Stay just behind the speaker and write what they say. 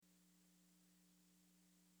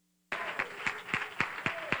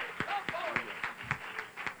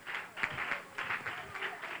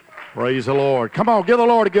Praise the Lord. Come on, give the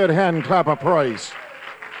Lord a good hand clap of praise.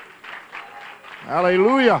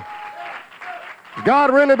 Hallelujah.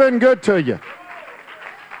 God really been good to you.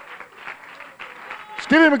 Let's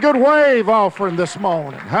give him a good wave offering this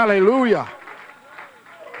morning. Hallelujah.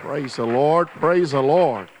 Praise the Lord. Praise the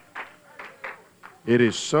Lord. It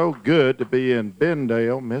is so good to be in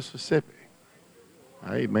Bendale, Mississippi.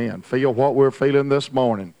 Amen. Feel what we're feeling this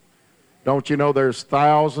morning. Don't you know there's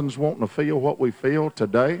thousands wanting to feel what we feel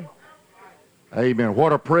today? Amen.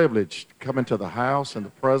 What a privilege to come into the house in the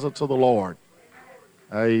presence of the Lord.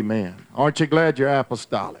 Amen. Aren't you glad you're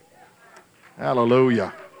apostolic?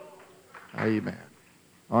 Hallelujah. Amen.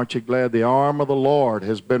 Aren't you glad the arm of the Lord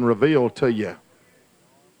has been revealed to you?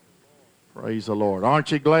 Praise the Lord.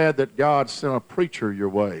 Aren't you glad that God sent a preacher your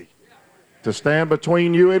way to stand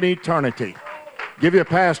between you and eternity? Give your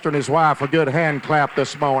pastor and his wife a good hand clap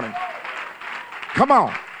this morning. Come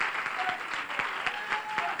on.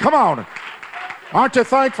 Come on. Aren't you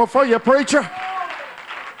thankful for your preacher?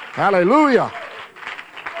 Hallelujah.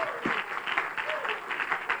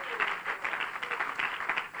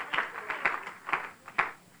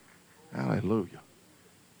 Hallelujah.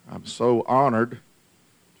 I'm so honored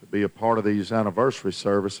to be a part of these anniversary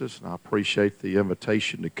services, and I appreciate the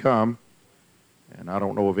invitation to come. And I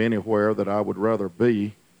don't know of anywhere that I would rather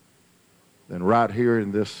be than right here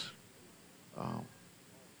in this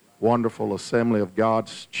wonderful assembly of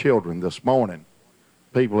God's children this morning.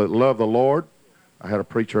 People that love the Lord. I had a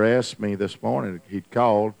preacher ask me this morning, he'd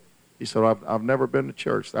called, he said, I've never been to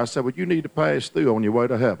church. I said, well, you need to pass through on your way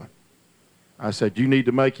to heaven. I said, you need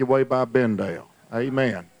to make your way by Bendale.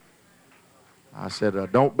 Amen. I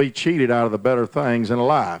said, don't be cheated out of the better things in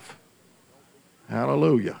life.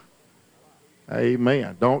 Hallelujah.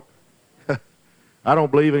 Amen. I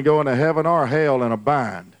don't believe in going to heaven or hell in a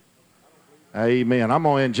bind. Amen. I'm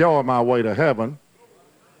going to enjoy my way to heaven.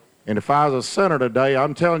 And if I was a sinner today,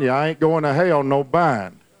 I'm telling you, I ain't going to hell no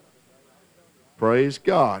bind. Praise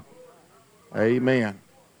God. Amen.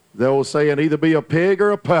 The old saying, either be a pig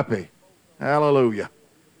or a puppy. Hallelujah.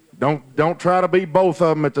 Don't try to be both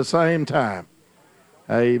of them at the same time.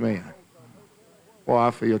 Amen. Well,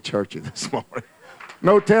 I feel churchy this morning.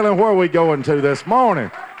 No telling where we're going to this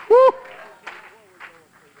morning. Woo!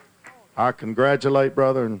 I congratulate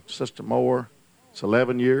Brother and Sister Moore. It's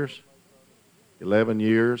 11 years. 11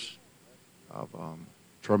 years of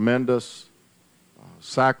tremendous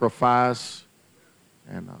sacrifice,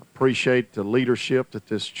 and I appreciate the leadership that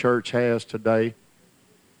this church has today.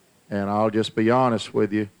 And I'll just be honest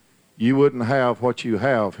with you, you wouldn't have what you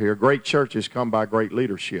have here. Great churches come by great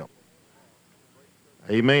leadership.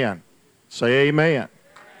 Amen. Say amen.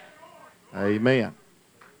 Amen.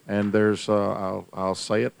 And there's, I'll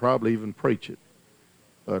say it, probably even preach it,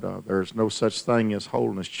 but there's no such thing as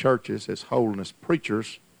holiness churches. It's holiness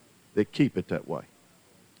preachers that keep it that way.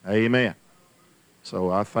 Amen. So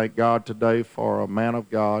I thank God today for a man of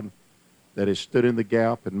God that has stood in the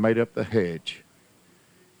gap and made up the hedge.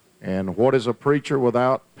 And what is a preacher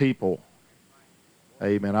without people?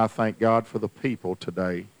 Amen. I thank God for the people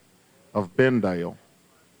today of Bendale.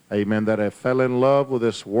 Amen. That have fell in love with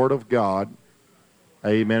this Word of God.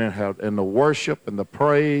 Amen. And the worship and the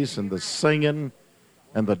praise and the singing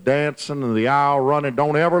and the dancing and the aisle running.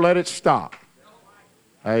 Don't ever let it stop.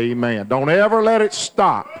 Amen. Don't ever let it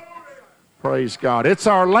stop. Praise God. It's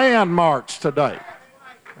our landmarks today.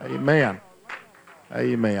 Amen.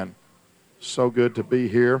 Amen. So good to be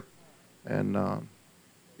here. And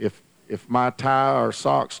if my tie or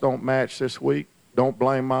socks don't match this week, don't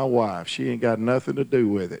blame my wife. She ain't got nothing to do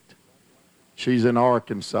with it. She's in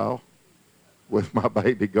Arkansas with my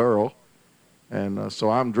baby girl. And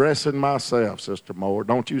so I'm dressing myself, Sister Moore.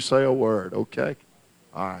 Don't you say a word, okay?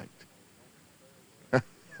 All right.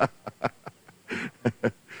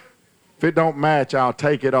 If it don't match, I'll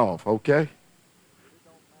take it off, okay?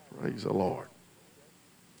 Praise the Lord.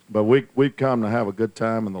 But we've come to have a good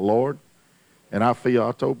time in the Lord. And I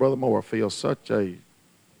told Brother Moore, I feel such a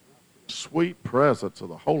sweet presence of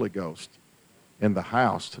the Holy Ghost in the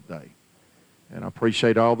house today. And I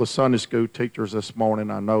appreciate all the Sunday school teachers this morning.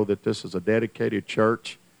 I know that this is a dedicated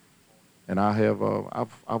church. And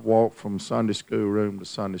I've walked from Sunday school room to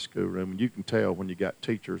Sunday school room. And you can tell when you got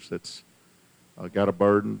teachers that's got a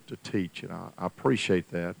burden to teach. And I appreciate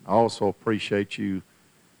that. I also appreciate you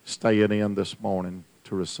staying in this morning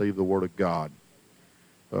to receive the Word of God.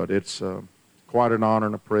 But it's quite an honor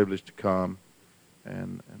and a privilege to come.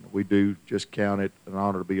 And we do just count it an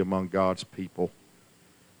honor to be among God's people.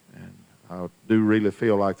 And I do really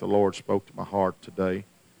feel like the Lord spoke to my heart today.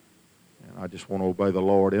 And I just want to obey the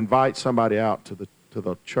Lord. Invite somebody out to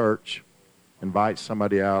the church. Invite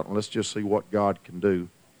somebody out, and let's just see what God can do.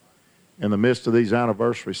 in the midst of these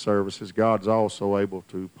anniversary services, God's also able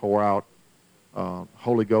to pour out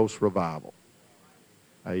Holy Ghost revival.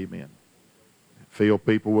 Amen. Fill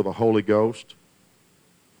people with the Holy Ghost.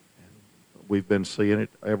 We've been seeing it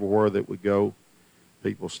everywhere that we go.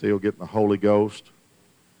 People still getting the Holy Ghost.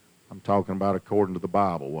 I'm talking about according to the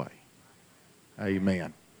Bible way.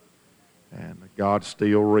 Amen. And God's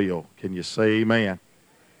still real. Can you say amen?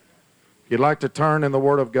 If you'd like to turn in the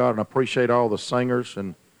Word of God, and I appreciate all the singers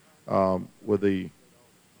and with the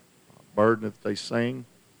burden that they sing.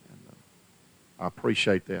 And, I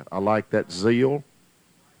appreciate that. I like that zeal.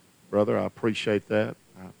 Brother, I appreciate that.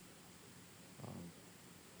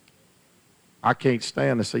 I can't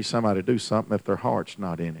stand to see somebody do something if their heart's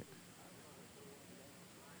not in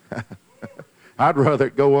it. I'd rather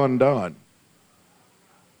it go undone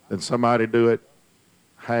than somebody do it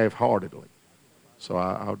half-heartedly. So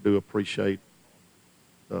I do appreciate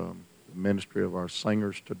the ministry of our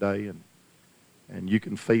singers today, and you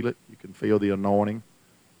can feel it. You can feel the anointing,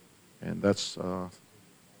 and that's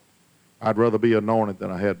I'd rather be anointed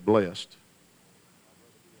than I had blessed.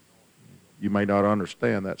 You may not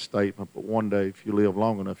understand that statement, but one day, if you live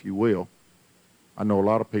long enough, you will. I know a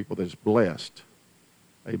lot of people that's blessed,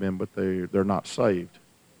 amen, but they're not saved.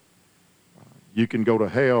 You can go to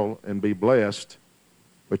hell and be blessed,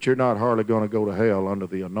 but you're not hardly going to go to hell under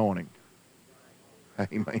the anointing.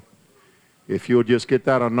 Amen. If you'll just get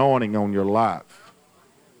that anointing on your life.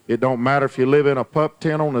 It don't matter if you live in a pup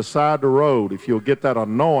tent on the side of the road. If you'll get that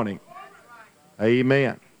anointing.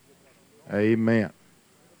 Amen. Amen.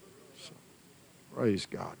 So, praise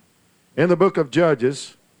God. In the book of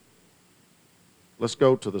Judges, let's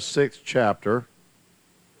go to the 6th chapter,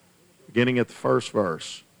 beginning at the first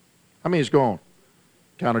verse. How many is going to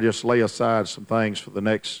kind of just lay aside some things for the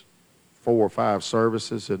next 4 or 5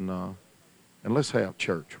 services and let's have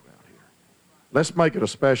church around here. Let's make it a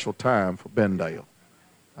special time for Bendale.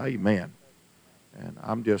 Amen. And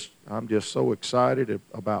I'm just so excited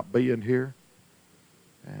about being here.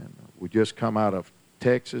 And we just come out of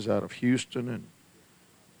Texas, out of Houston, and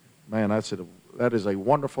man, that is a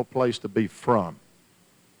wonderful place to be from.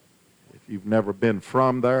 If you've never been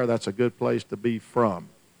from there, that's a good place to be from.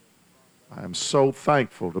 I am so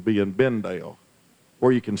thankful to be in Bendale,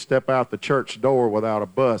 where you can step out the church door without a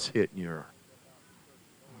bus hitting you.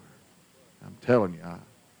 I'm telling you,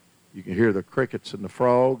 you can hear the crickets and the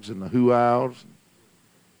frogs and the hoo-owls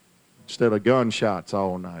instead of gunshots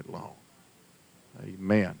all night long.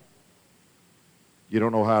 Amen. You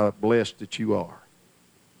don't know how blessed that you are.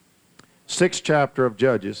 6th chapter of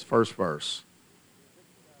Judges, first verse.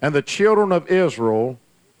 And the children of Israel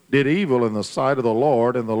did evil in the sight of the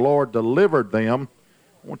Lord, and the Lord delivered them.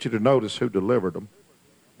 I want you to notice who delivered them.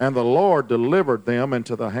 And the Lord delivered them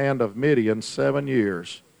into the hand of Midian 7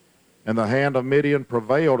 years. And the hand of Midian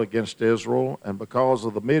prevailed against Israel, and because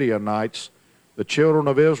of the Midianites, the children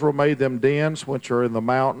of Israel made them dens which are in the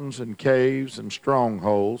mountains and caves and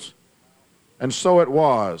strongholds. And so it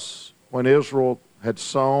was, when Israel had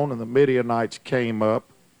sown and the Midianites came up,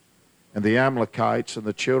 and the Amalekites and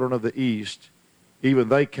the children of the east, even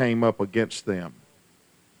they came up against them.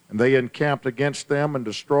 And they encamped against them and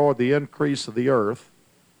destroyed the increase of the earth,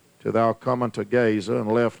 till thou come unto Gaza,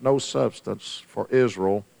 and left no substance for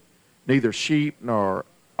Israel, neither sheep nor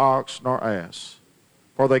ox nor ass.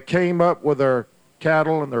 For they came up with their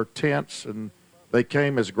cattle and their tents, and they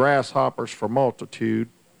came as grasshoppers for multitude,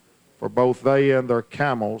 for both they and their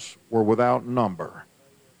camels were without number.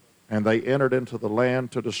 And they entered into the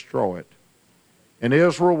land to destroy it. And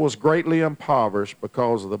Israel was greatly impoverished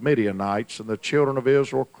because of the Midianites, and the children of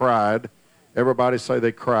Israel cried. Everybody say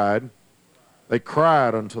they cried. They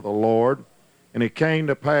cried unto the Lord. And it came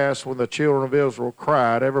to pass when the children of Israel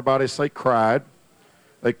cried, everybody say cried.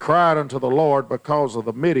 They cried unto the Lord because of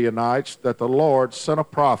the Midianites, that the Lord sent a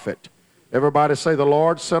prophet. Everybody say the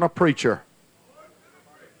Lord sent a preacher.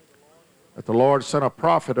 That the Lord sent a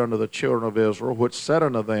prophet unto the children of Israel, which said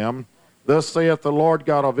unto them, Thus saith the Lord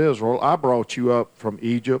God of Israel, I brought you up from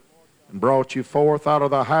Egypt, and brought you forth out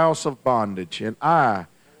of the house of bondage, and I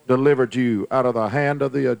delivered you out of the hand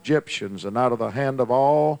of the Egyptians, and out of the hand of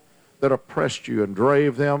all that oppressed you, and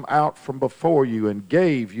drave them out from before you, and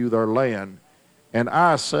gave you their land. And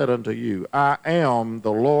I said unto you, I am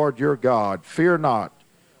the Lord your God. Fear not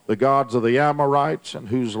the gods of the Amorites, in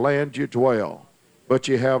whose land you dwell, but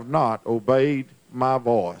ye have not obeyed my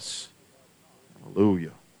voice.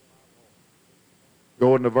 Hallelujah.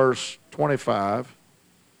 Going to verse 25.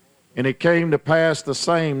 And it came to pass the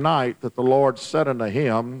same night that the Lord said unto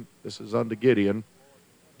him, this is unto Gideon,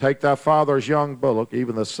 Take thy father's young bullock,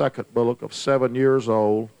 even the second bullock of 7 years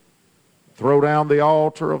old, throw down the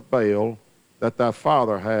altar of Baal, that thy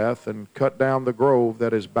father hath, and cut down the grove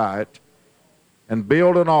that is by it, and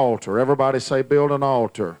build an altar. Everybody say, build an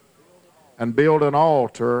altar. And build an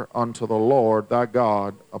altar unto the Lord thy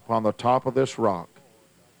God upon the top of this rock,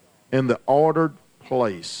 in the ordered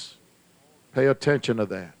place. Pay attention to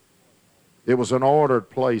that. It was an ordered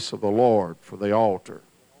place of the Lord for the altar.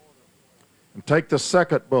 And take the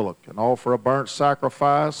second bullock, and offer a burnt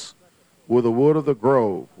sacrifice with the wood of the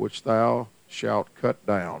grove, which thou shalt cut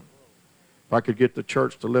down. If I could get the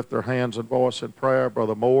church to lift their hands and voice in prayer,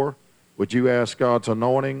 Brother Moore, would you ask God's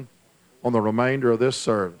anointing on the remainder of this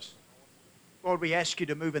service? Lord, we ask you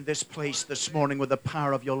to move in this place this morning with the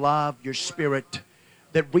power of your love, your Spirit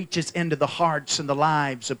that reaches into the hearts and the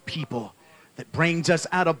lives of people, that brings us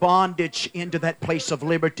out of bondage into that place of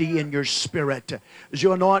liberty in your Spirit. As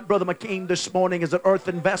you anoint Brother McCain this morning as an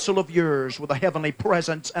earthen vessel of yours with a heavenly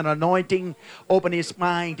presence and anointing, open his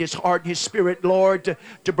mind, his heart, his spirit, Lord,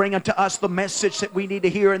 to bring unto us the message that we need to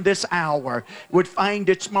hear in this hour. It would find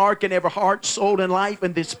its mark in every heart, soul, and life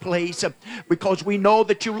in this place, because we know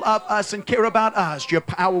that you love us and care about us. Your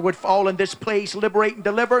power would fall in this place, liberate and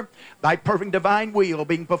deliver. Thy perfect divine will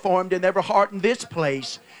being performed in every heart in this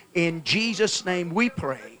place. In Jesus' name we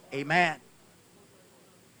pray. Amen.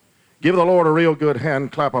 Give the Lord a real good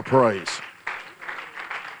hand clap of praise.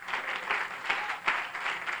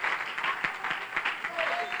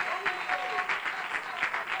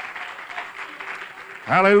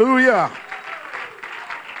 Hallelujah.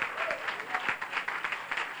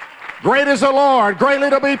 Great is the Lord, greatly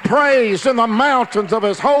to be praised in the mountains of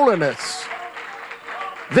his holiness.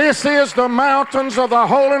 This is the mountains of the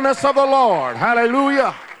holiness of the Lord.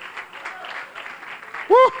 Hallelujah.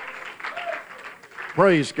 Woo.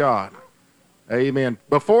 Praise God. Amen.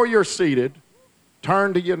 Before you're seated,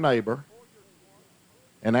 turn to your neighbor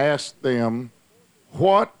and ask them,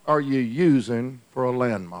 what are you using for a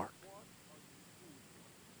landmark?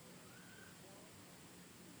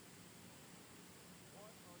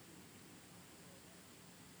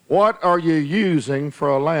 What are you using for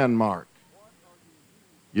a landmark?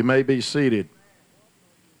 You may be seated.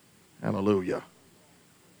 Hallelujah.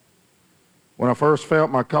 When I first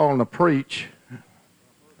felt my calling to preach,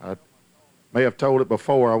 I may have told it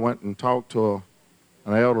before, I went and talked to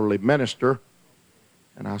an elderly minister,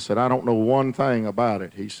 and I said, I don't know one thing about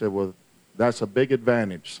it. He said, well, that's a big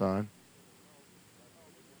advantage, son.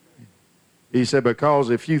 He said,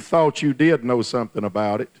 because if you thought you did know something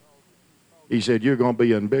about it, he said, you're going to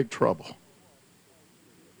be in big trouble.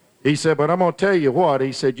 He said, but I'm going to tell you what.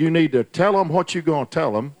 He said, you need to tell them what you're going to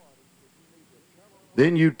tell them.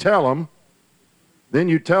 Then you tell them. Then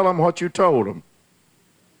you tell them what you told them.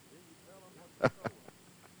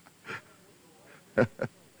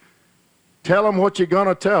 Tell them what you're going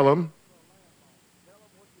to tell them.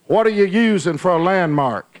 What are you using for a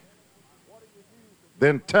landmark?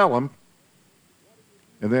 Then tell them.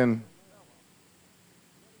 And then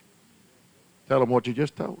tell them what you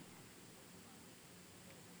just told them.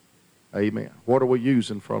 Amen. What are we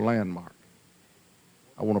using for a landmark?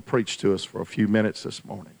 I want to preach to us for a few minutes this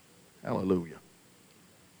morning. Hallelujah.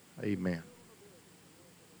 Amen.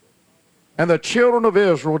 And the children of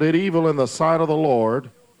Israel did evil in the sight of the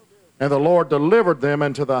Lord, and the Lord delivered them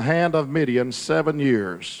into the hand of Midian 7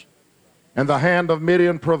 years. And the hand of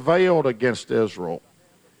Midian prevailed against Israel.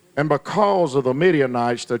 And because of the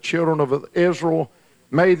Midianites, the children of Israel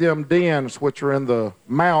made them dens which are in the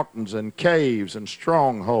mountains and caves and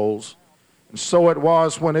strongholds. And so it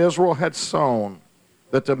was when Israel had sown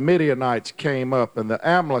that the Midianites came up, and the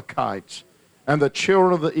Amalekites and the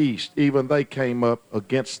children of the east, even they came up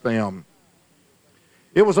against them.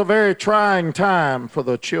 It was a very trying time for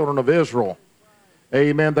the children of Israel.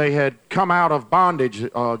 Amen. They had come out of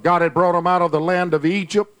bondage. God had brought them out of the land of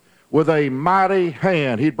Egypt with a mighty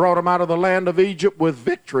hand. He brought them out of the land of Egypt with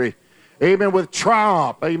victory. Amen. With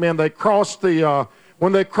triumph. Amen. They crossed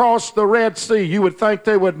when they crossed the Red Sea, you would think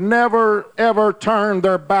they would never, ever turn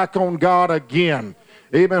their back on God again.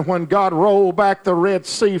 Even when God rolled back the Red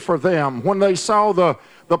Sea for them, when they saw the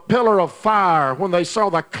pillar of fire, when they saw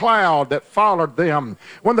the cloud that followed them,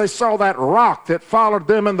 when they saw that rock that followed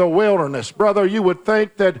them in the wilderness, brother, you would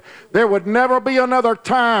think that there would never be another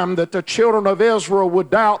time that the children of Israel would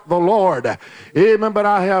doubt the Lord. Amen. But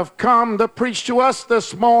I have come to preach to us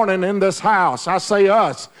this morning in this house. I say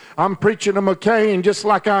us. I'm preaching to McCain just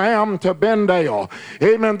like I am to Bendale.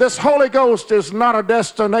 Amen. This Holy Ghost is not a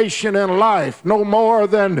destination in life, no more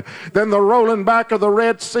than the rolling back of the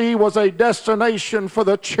Red Sea was a destination for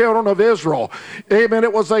the children of Israel. Amen.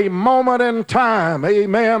 It was a moment in time,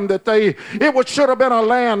 amen, that should have been a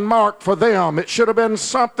landmark for them. It should have been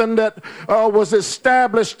something that was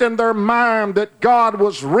established in their mind that God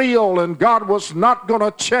was real and God was not going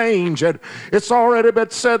to change. And it's already been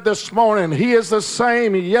said this morning, He is the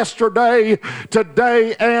same yesterday,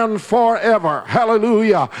 today, and forever.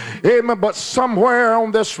 Hallelujah. Amen. But somewhere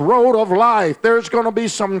on this road of life, there's going to be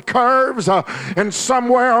some curves, and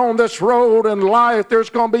somewhere on this road in life, there's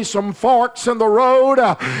going to be some forks in the road,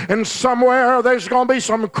 and somewhere there's going to be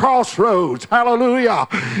some crossroads. Hallelujah.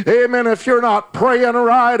 Amen. If you're not praying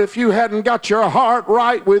right, if you hadn't got your heart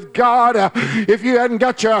right with God, if you hadn't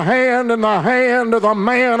got your hand in the hand of the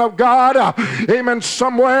man of God, amen,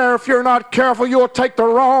 somewhere, if you're not careful, you'll take the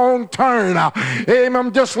wrong turn.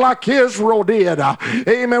 Amen. Just like Israel did.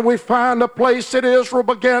 Amen. We find a place that Israel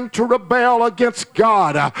began to rebel against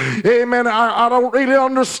God. Amen. I don't really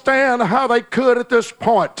understand how they could at this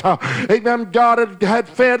point. Amen. God had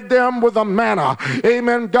fed them with the manna.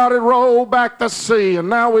 Amen. God had rolled back the sea, and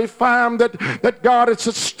now we find that God had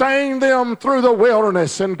sustained them through the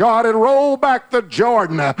wilderness, and God had rolled back the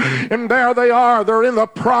Jordan, and there they are. They're in the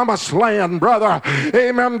promised land, brother.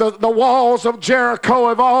 Amen. The walls of Jericho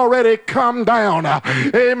have already come down.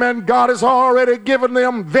 Amen. God has already given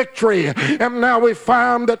them victory, and now we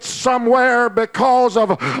find that somewhere, because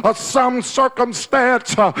of some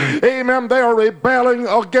circumstance, amen, they are rebelling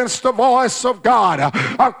against the voice of God.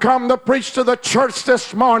 I've come to preach to the church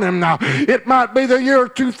this morning. It might be the year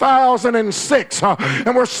 2006,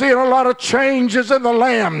 and we're seeing a lot of changes in the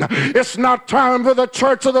land. It's not time for the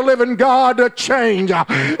church of the living God to change.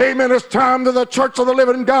 Amen. It's time for the church of the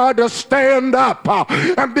living God to stand up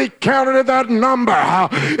and be counted in that number.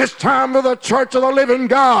 It's time for the church of the living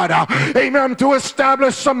God, amen, to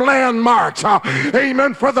establish some landmarks,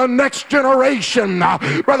 amen, for the next generation.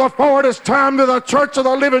 Brother Ford, it's time for the church of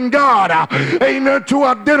the living God, amen, to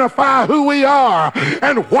identify who we are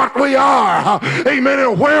and what we are, amen,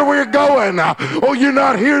 and where we're going. Oh, you're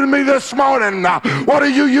not hearing me this morning. What are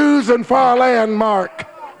you using for a landmark?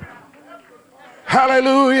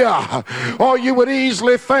 Hallelujah. Or you would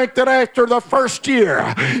easily think that after the first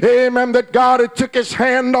year, amen, that God had took his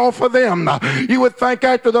hand off of them. You would think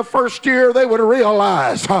after the first year they would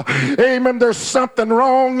realize, amen, there's something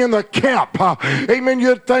wrong in the camp. Amen.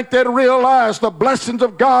 You'd think they'd realize the blessings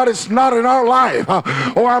of God is not in our life.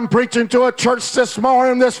 Oh, I'm preaching to a church this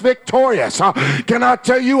morning that's victorious. Can I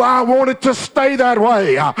tell you, I wanted to stay that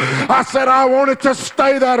way. I said I wanted to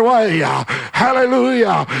stay that way.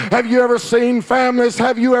 Hallelujah. Have you ever seen families?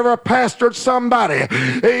 Have you ever pastored somebody,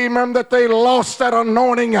 amen, that they lost that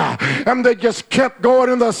anointing and they just kept going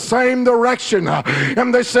in the same direction,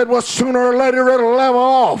 and they said, well, sooner or later it'll level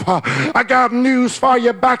off. I got news for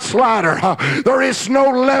you, backslider. There is no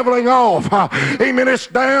leveling off. Amen. It's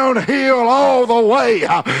downhill all the way.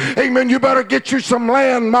 Amen. You better get you some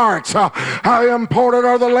landmarks. How important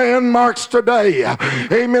are the landmarks today?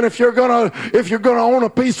 Amen. If you're gonna own a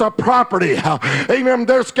piece of property, amen,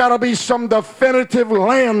 there's got to be some definitive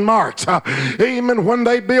landmarks. Amen. When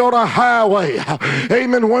they build a highway,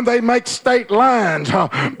 amen, when they make state lines,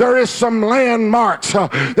 there is some landmarks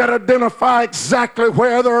that identify exactly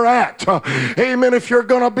where they're at. Amen. If you're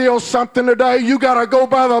going to build something today, you got to go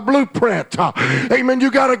by the blueprint. Amen.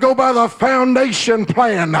 You got to go by the foundation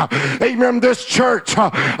plan. Amen. This church,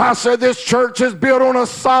 I said this church is built on a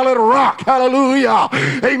solid rock. Hallelujah.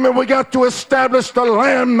 Amen. We got to establish the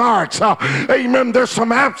landmarks. Amen. There's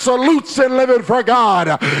some absolutes in living for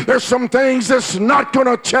God. There's some things that's not going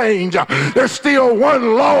to change. There's still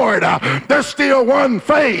one Lord. There's still one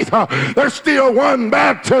faith. There's still one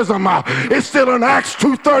baptism. It's still an Acts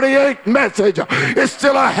 2:38 message. It's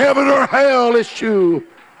still a heaven or hell issue.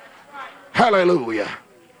 Hallelujah.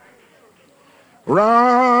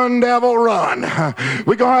 Run, devil, run.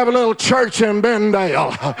 We're going to have a little church in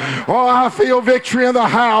Bendale. Oh, I feel victory in the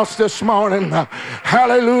house this morning.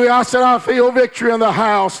 Hallelujah. I said I feel victory in the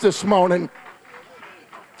house this morning.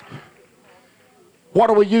 What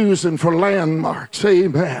are we using for landmarks?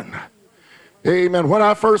 Amen. Amen. When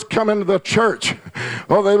I first come into the church,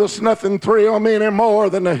 oh, there was nothing thrill me anymore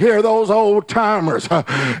than to hear those old timers.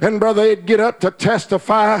 And brother, they'd get up to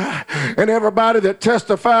testify, and everybody that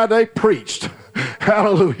testified, they preached.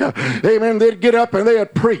 Hallelujah. Amen. They'd get up and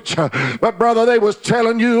they'd preach. But brother, they was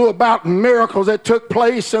telling you about miracles that took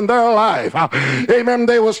place in their life. Amen.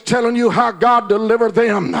 They was telling you how God delivered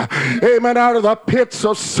them. Amen. Out of the pits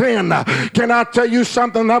of sin. Can I tell you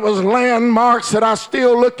something? That was landmarks that I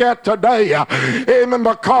still look at today. Amen.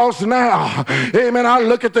 Because now, amen, I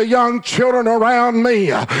look at the young children around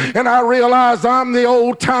me and I realize I'm the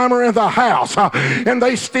old timer in the house, and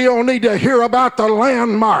they still need to hear about the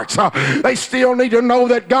landmarks. They still need to know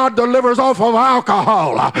that God delivers off of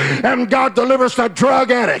alcohol, and God delivers the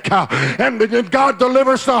drug addict, and God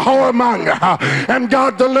delivers the whoremonger, and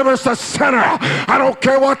God delivers the sinner. I don't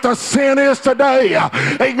care what the sin is today.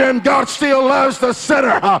 Amen. God still loves the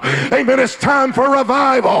sinner. Amen. It's time for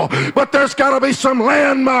revival, but there's got to be some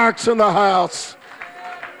landmarks in the house.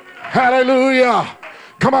 Hallelujah.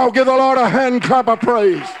 Come on, give the Lord a hand clap of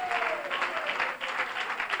praise.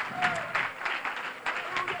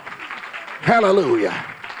 Hallelujah.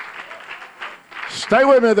 Stay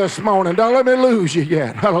with me this morning. Don't let me lose you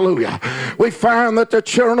yet. Hallelujah. We find that the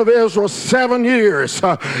children of Israel 7 years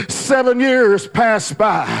passed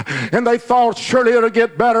by, and they thought surely it'll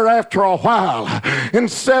get better after a while. And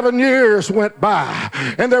 7 years went by,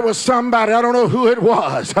 and there was somebody, I don't know who it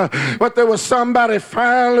was, but there was somebody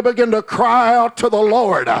finally began to cry out to the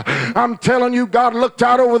Lord. I'm telling you, God looked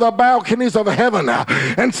out over the balconies of heaven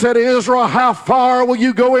and said, Israel, how far will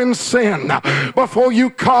you go in sin before you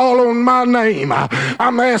call on my name?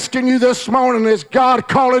 I'm asking you this morning, is God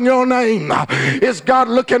calling your name? Is God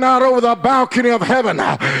looking out over the balcony of heaven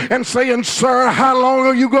and saying, sir, how long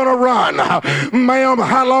are you going to run? Ma'am,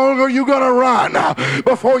 how long are you going to run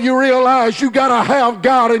before you realize you got to have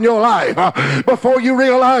God in your life? Before you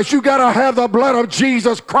realize you got to have the blood of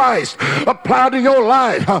Jesus Christ applied to your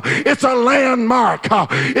life. It's a landmark.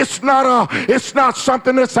 It's not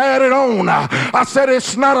something that's added on. I said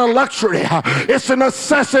it's not a luxury. It's a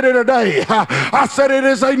necessity today. I said it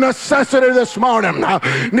is a necessity this morning.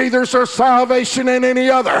 Neither is there salvation in any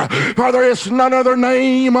other, for there is none other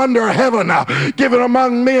name under heaven given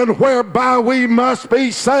among men whereby we must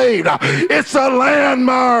be saved. It's a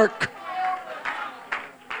landmark.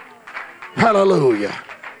 Hallelujah.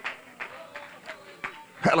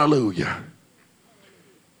 Hallelujah.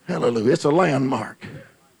 Hallelujah. It's a landmark.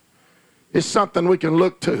 It's something we can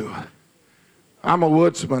look to. I'm a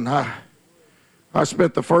woodsman. I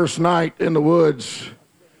spent the first night in the woods.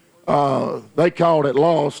 They called it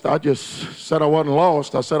lost. I just said I wasn't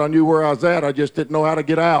lost. I said I knew where I was at. I just didn't know how to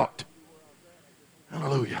get out.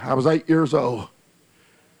 Hallelujah. I was 8 years old.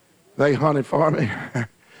 They hunted for me.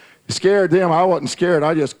 It scared them. I wasn't scared.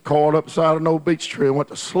 I just coiled up beside an old beech tree and went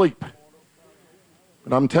to sleep.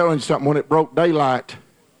 But I'm telling you something, when it broke daylight,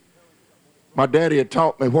 my daddy had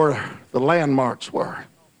taught me where the landmarks were.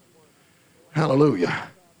 Hallelujah.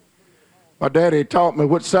 My daddy taught me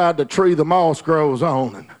which side of the tree the moss grows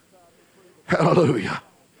on. And hallelujah.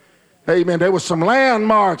 Amen. There was some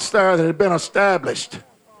landmarks there that had been established.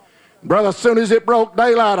 Brother, as soon as it broke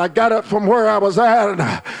daylight, I got up from where I was at and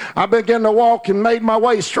I began to walk and made my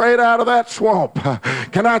way straight out of that swamp.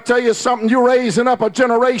 Can I tell you something? You're raising up a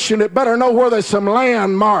generation that better know where there's some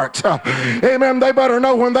landmarks. Amen. They better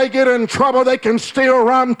know when they get in trouble, they can still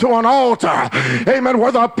run to an altar. Amen.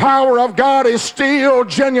 Where the power of God is still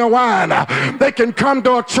genuine. They can come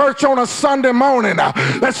to a church on a Sunday morning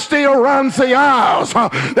that still runs the aisles,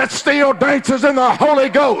 that still dances in the Holy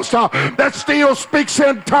Ghost, that still speaks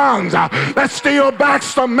in tongues, that still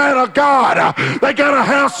backs the man of God. They got to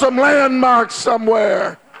have some landmarks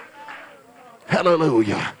somewhere.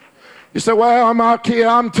 Hallelujah. You say, well, my kid,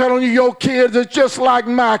 I'm telling you, your kids is just like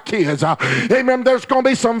my kids. Amen. There's going to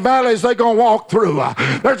be some valleys they're going to walk through.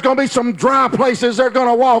 There's going to be some dry places they're going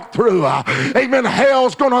to walk through. Amen.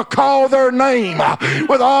 Hell's going to call their name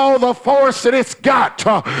with all the force that it's got.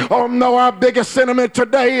 Oh, no, our biggest enemy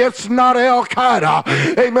today, it's not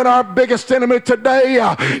Al-Qaeda. Amen. Our biggest enemy today,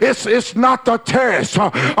 it's not the terrorists.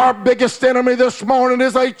 Our biggest enemy this morning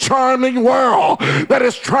is a charming world that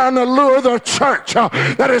is trying to lure the church,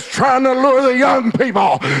 that is trying to lure the young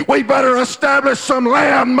people. We better establish some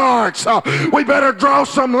landmarks. We better draw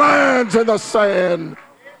some lines in the sand.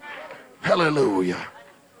 Hallelujah.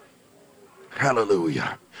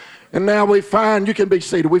 Hallelujah. And now we find, you can be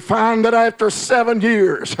seated, we find that after 7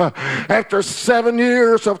 years of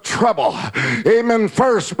trouble, amen,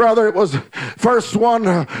 first, brother, it was first one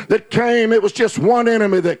that came, it was just one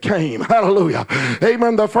enemy that came. Hallelujah.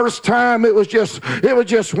 Amen. The first time it was just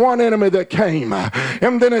one enemy that came.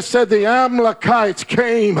 And then it said the Amalekites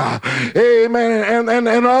came, amen,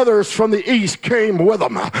 and others from the east came with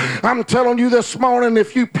them. I'm telling you this morning,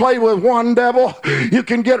 if you play with one devil, you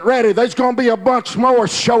can get ready. There's going to be a bunch more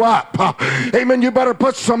show up. up. Amen. You better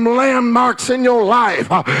put some landmarks in your life.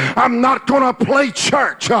 I'm not going to play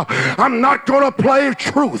church. I'm not going to play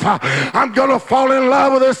truth. I'm going to fall in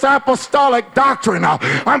love with this apostolic doctrine.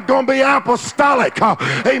 I'm going to be apostolic.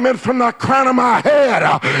 Amen. From the crown of my head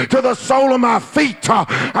to the sole of my feet.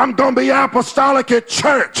 I'm going to be apostolic at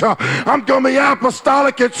church. I'm going to be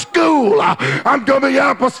apostolic at school. I'm going to be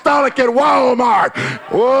apostolic at Walmart.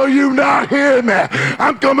 Oh, you not hear me?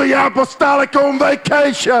 I'm going to be apostolic on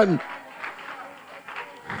vacation.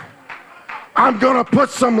 I'm going to put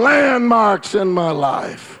some landmarks in my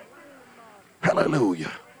life.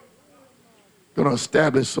 Hallelujah. Going to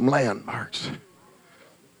establish some landmarks.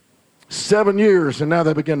 7 years, and now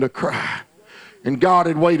they begin to cry. And God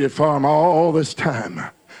had waited for them all this time.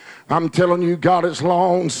 I'm telling you, God is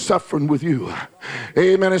long suffering with you.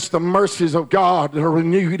 Amen. It's the mercies of God that are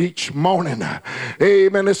renewed each morning.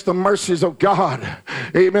 Amen. It's the mercies of God.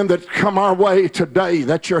 Amen. That come our way today,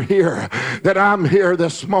 that you're here, that I'm here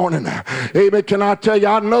this morning. Amen. Can I tell you,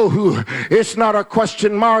 I know who, it's not a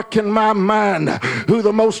question mark in my mind, who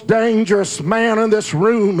the most dangerous man in this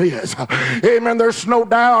room is. Amen. There's no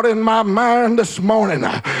doubt in my mind this morning.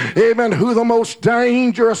 Amen. Who the most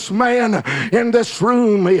dangerous man in this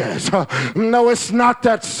room is. No, it's not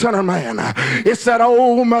that sinner man. It's that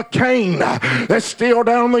old McCain that's still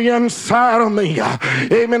down the inside of me.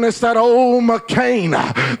 Amen. It's that old McCain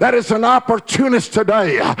that is an opportunist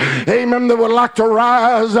today. Amen. That would like to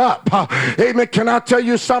rise up. Amen. Can I tell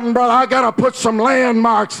you something, brother? I got to put some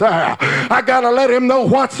landmarks there. I got to let him know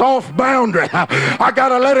what's off boundary. I got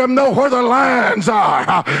to let him know where the lines are.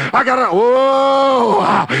 I got to,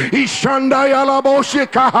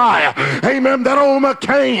 amen. That old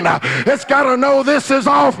McCain, it's got to know this is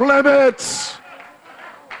off limits.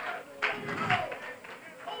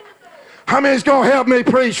 How many's going to help me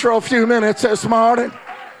preach for a few minutes this morning?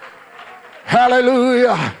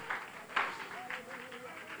 Hallelujah.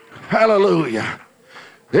 Hallelujah.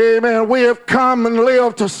 Amen. We have come and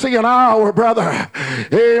lived to see an hour, brother.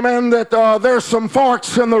 Amen. That there's some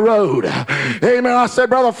forks in the road. Amen. I said,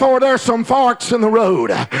 Brother Ford, there's some forks in the road.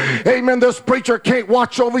 Amen. This preacher can't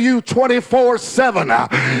watch over you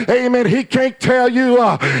 24/7. Amen. He can't tell you,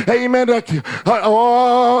 amen.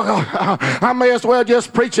 I may as well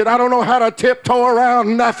just preach it. I don't know how to tiptoe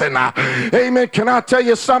around nothing. Amen. Can I tell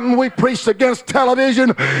you something? We preached against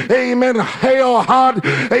television. Amen. Hell hot.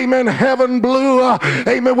 Amen. Heaven blue.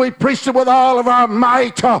 Amen. We preached it with all of our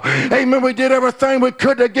might. Amen. We did everything we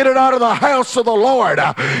could to get it out of the house of the Lord.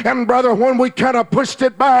 And brother, when we kind of pushed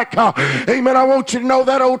it back, amen, I want you to know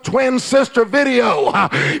that old twin sister video,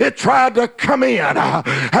 it tried to come in.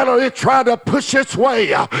 It tried to push its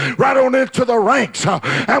way right on into the ranks.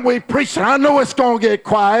 And we preached it. I know it's going to get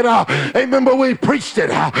quiet. Amen. But we preached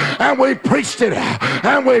it. And we preached it.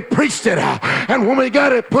 And we preached it. And when we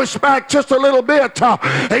got it pushed back just a little bit,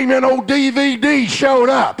 amen, old DVD showed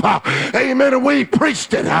up. Amen. And we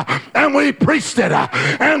preached it. And we preached it.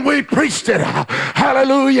 And we preached it.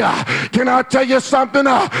 Hallelujah. Can I tell you something?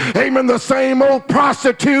 Amen. The same old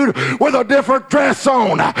prostitute with a different dress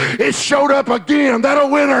on. It showed up again. That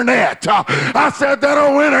old internet. I said, that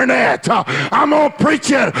old internet. I'm going to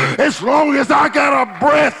preach it as long as I got a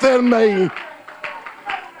breath in me.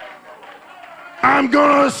 I'm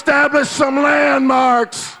going to establish some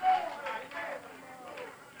landmarks.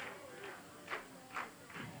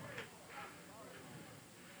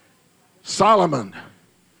 Solomon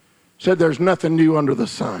said there's nothing new under the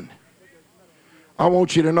sun. I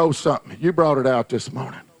want you to know something. You brought it out this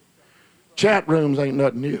morning. Chat rooms ain't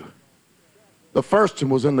nothing new. The first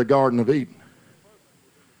one was in the Garden of Eden.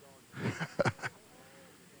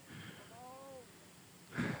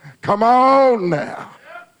 Come on now.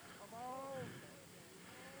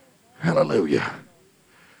 Hallelujah.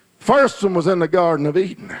 First one was in the Garden of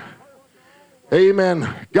Eden.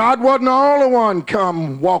 Amen. God wasn't the only one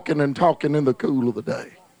come walking and talking in the cool of the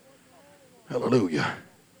day. Hallelujah.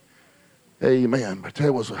 Amen. But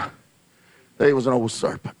there was an old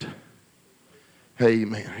serpent.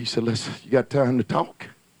 Amen. He said, listen, you got time to talk?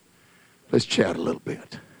 Let's chat a little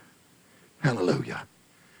bit. Hallelujah.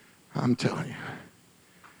 I'm telling you.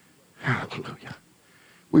 Hallelujah.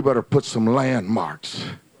 We better put some landmarks.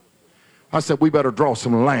 I said we better draw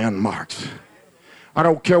some landmarks. I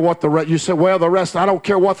don't care what the rest, you say, well, the rest, I don't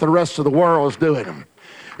care what the rest of the world is doing.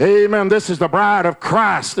 Amen. This is the bride of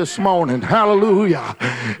Christ this morning. Hallelujah.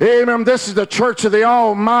 Amen. This is the church of the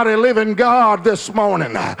almighty living God this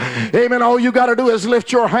morning. Amen. All you got to do is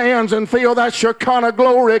lift your hands and feel that Shekinah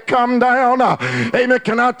glory come down. Amen.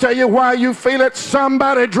 Can I tell you why you feel it?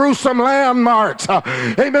 Somebody drew some landmarks.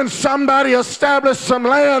 Amen. Somebody established some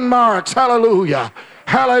landmarks. Hallelujah.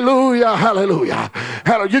 Hallelujah, hallelujah.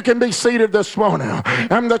 You can be seated this morning.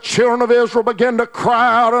 And the children of Israel began to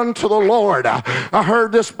cry out unto the Lord. I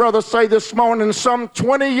heard this brother say this morning, some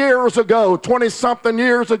 20 years ago, 20-something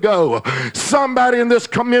years ago, somebody in this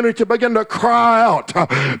community began to cry out,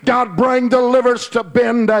 God, bring deliverance to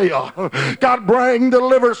Bendale. God, bring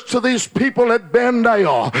deliverance to these people at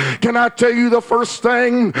Bendale. Can I tell you the first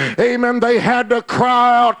thing? Amen. They had to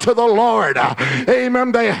cry out to the Lord.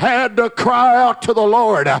 Amen. They had to cry out to the Lord.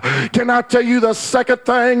 Can I tell you the second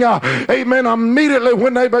thing? Amen. Immediately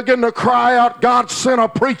when they begin to cry out, God sent a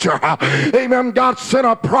preacher. Amen. God sent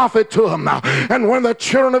a prophet to them. And when the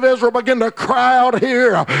children of Israel began to cry out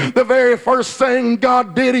here, the very first thing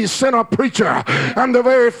God did, he sent a preacher. And the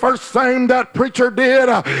very first thing that preacher did,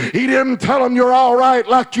 he didn't tell them you're all right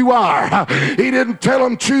like you are. He didn't tell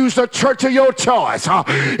them choose the church of your choice.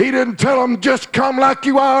 He didn't tell them just come like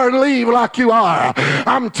you are and leave like you are.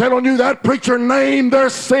 I'm telling you, that preacher named their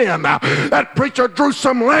sin. That preacher drew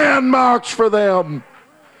some landmarks for them.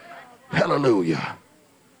 Hallelujah.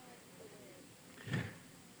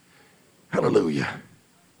 Hallelujah.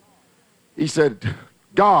 He said,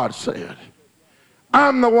 God said,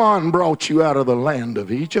 I'm the one brought you out of the land of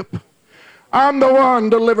Egypt. I'm the one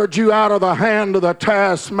delivered you out of the hand of the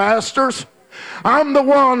taskmasters. I'm the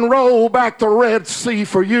one rolled back the Red Sea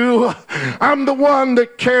for you. I'm the one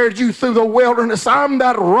that carried you through the wilderness. I'm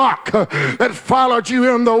that rock that followed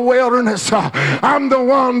you in the wilderness. I'm the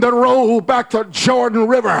one that rolled back the Jordan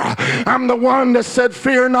River. I'm the one that said,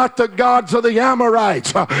 fear not the gods of the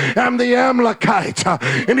Amorites and the Amalekites.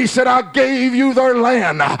 And he said, I gave you their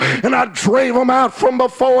land and I drave them out from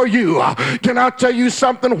before you. Can I tell you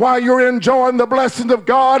something? While you're enjoying the blessings of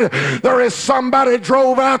God, there is somebody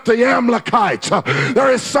drove out the Amalekites.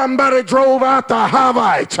 There is somebody drove out the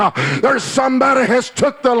Hivites. There's somebody has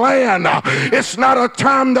took the land. It's not a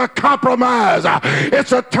time to compromise.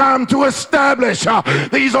 It's a time to establish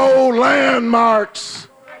these old landmarks.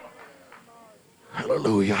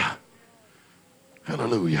 Hallelujah.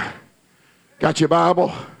 Hallelujah. Got your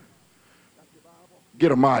Bible?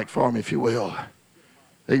 Get a mic for me if you will.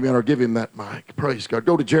 Amen. Or give him that mic. Praise God.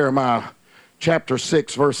 Go to Jeremiah chapter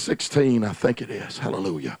 6 verse 16. I think it is.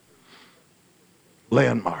 Hallelujah.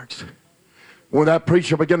 Landmarks. When that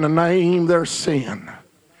preacher began to name their sin,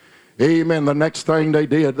 amen, the next thing they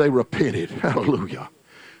did, they repented. Hallelujah.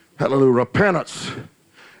 Hallelujah. Repentance.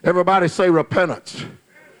 Everybody say repentance.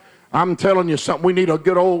 I'm telling you something. We need a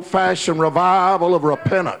good old-fashioned revival of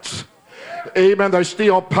repentance. Amen. There's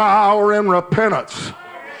still power in repentance.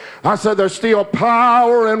 I said there's still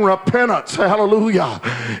power in repentance. Hallelujah.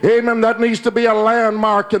 Amen. That needs to be a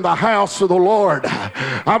landmark in the house of the Lord.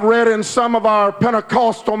 I've read in some of our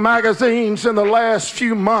Pentecostal magazines in the last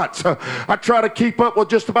few months. I try to keep up with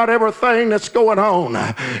just about everything that's going on.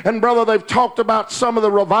 And brother, they've talked about some of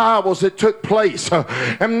the revivals that took place.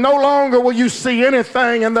 And no longer will you see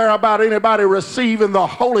anything in there about anybody receiving the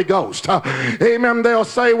Holy Ghost. Amen. They'll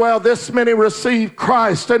say, well, this many received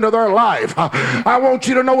Christ into their life. I want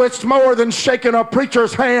you to know it's more than shaking a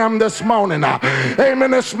preacher's hand this morning.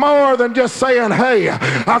 Amen. It's more than just saying, hey,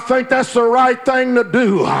 I think that's the right thing to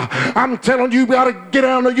do. I'm telling you, you got to get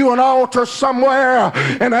down to you an altar somewhere,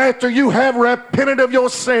 and after you have repented of your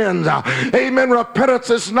sins, amen, repentance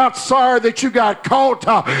is not sorry that you got caught.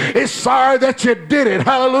 It's sorry that you did it.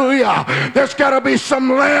 Hallelujah. There's got to be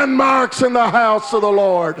some landmarks in the house of the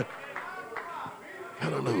Lord.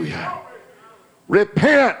 Hallelujah.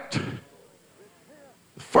 Repent.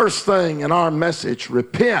 First thing in our message,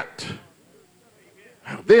 repent.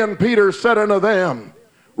 Then Peter said unto them,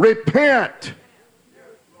 repent.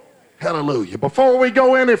 Hallelujah. Before we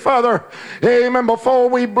go any further, amen, before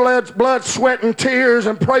we blood, sweat, and tears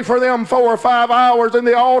and pray for them 4 or 5 hours in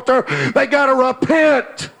the altar, they got to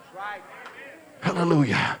repent.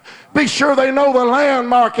 Hallelujah. Be sure they know the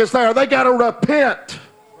landmark is there. They got to repent.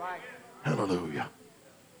 Hallelujah.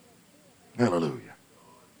 Hallelujah.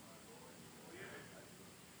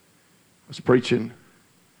 I was preaching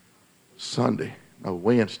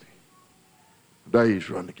Wednesday. Days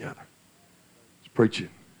run together. I was preaching.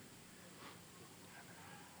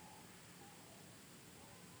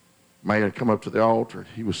 Man had come up to the altar.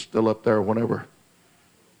 He was still up there whenever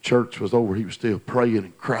church was over. He was still praying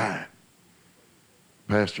and crying.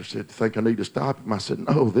 The pastor said, think I need to stop him? I said,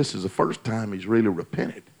 no, this is the first time he's really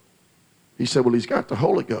repented. He said, well, he's got the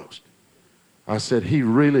Holy Ghost. I said, he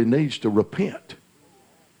really needs to repent.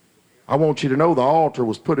 I want you to know the altar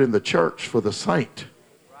was put in the church for the saint.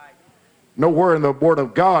 Nowhere in the Word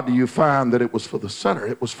of God do you find that it was for the sinner.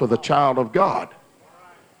 It was for the child of God.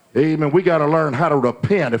 Amen. We got to learn how to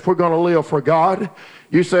repent if we're going to live for God.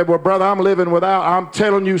 You said, well, brother, I'm living without. I'm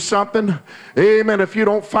telling you something. Amen. If you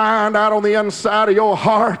don't find out on the inside of your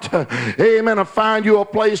heart, amen, to find you a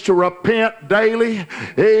place to repent daily,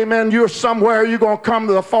 amen, you're somewhere, you're going to come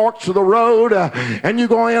to the forks of the road, and you're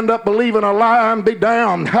going to end up believing a lie and be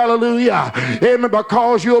damned. Hallelujah. Amen.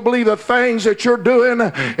 Because you'll believe the things that you're doing,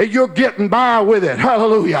 and you're getting by with it.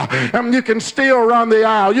 Hallelujah. And you can still run the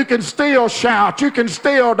aisle. You can still shout. You can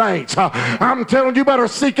still dance. I'm telling you, better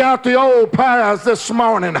seek out the old paths this morning.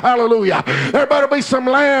 Hallelujah. There better be some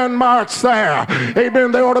landmarks there.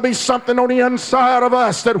 Amen. There ought to be something on the inside of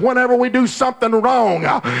us that whenever we do something wrong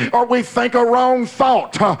or we think a wrong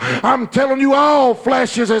thought, I'm telling you, all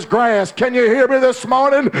flesh is as grass. Can you hear me this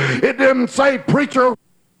morning? It didn't say preacher.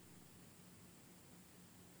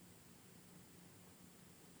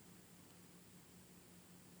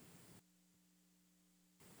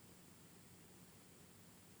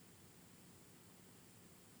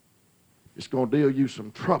 It's going to deal you some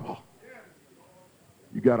trouble.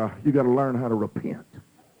 You gotta learn how to repent.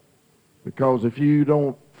 Because if you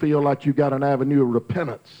don't feel like you got an avenue of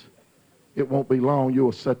repentance, it won't be long.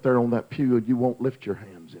 You'll sit there on that pew and you won't lift your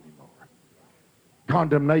hands anymore.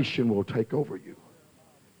 Condemnation will take over you.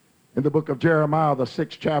 In the book of Jeremiah, the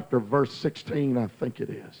 6th chapter, verse 16, I think it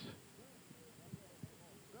is.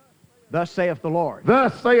 Thus saith the Lord.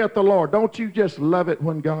 Thus saith the Lord. Don't you just love it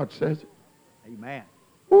when God says it? Amen.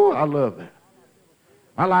 Ooh, I love that.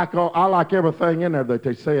 I like everything in there that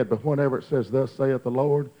they said, but whenever it says, thus saith the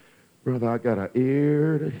Lord, brother, I got an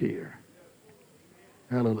ear to hear.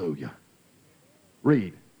 Hallelujah.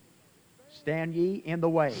 Read. Stand ye in the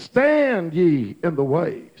ways. Stand ye in the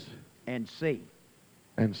ways. And see.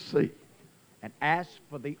 And see. And ask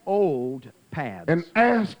for the old paths. And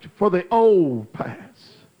ask for the old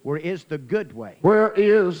paths. Where is the good way? Where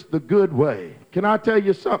is the good way? Can I tell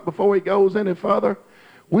you something before he goes any further?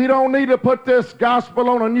 We don't need to put this gospel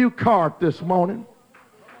on a new cart this morning.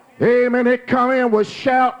 Amen. It come in with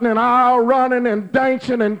shouting and aisle running and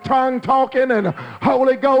dancing and tongue talking and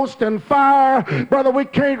Holy Ghost and fire. Brother, we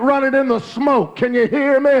can't run it in the smoke. Can you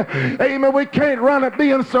hear me? Amen. We can't run it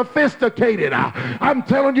being sophisticated. I'm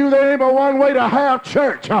telling you, there ain't but one way to have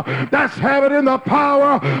church. That's have it in the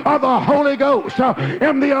power of the Holy Ghost.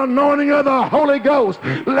 In the anointing of the Holy Ghost.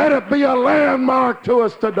 Let it be a landmark to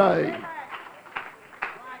us today.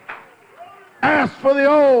 Ask for the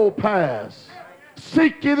old paths.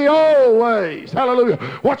 Seek ye the old ways. Hallelujah.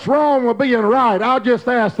 What's wrong with being right? I just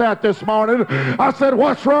asked that this morning. I said,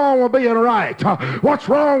 what's wrong with being right? What's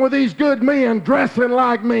wrong with these good men dressing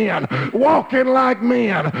like men, walking like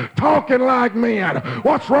men, talking like men?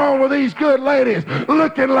 What's wrong with these good ladies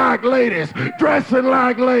looking like ladies, dressing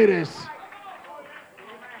like ladies?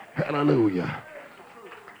 Hallelujah.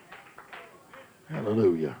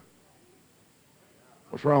 Hallelujah.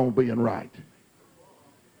 What's wrong with being right?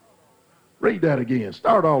 Read that again.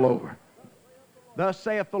 Start all over. Thus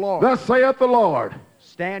saith the Lord. Thus saith the Lord.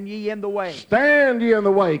 Stand ye in the way. Stand ye in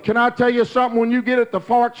the way. Can I tell you something? When you get at the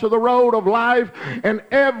forks of the road of life, and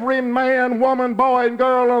every man, woman, boy, and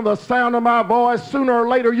girl on the sound of my voice, sooner or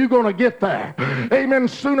later you're going to get there. Amen.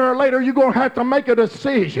 Sooner or later you're going to have to make a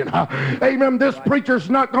decision. Amen. This preacher's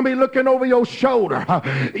not going to be looking over your shoulder.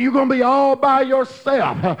 You're going to be all by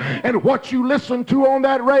yourself. And what you listen to on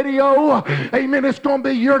that radio, amen, it's going to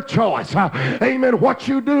be your choice. Amen. What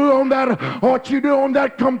you do on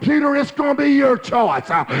that computer, it's going to be your choice.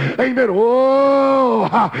 Amen. Oh,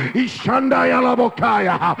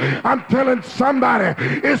 I'm telling somebody,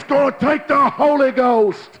 it's going to take the Holy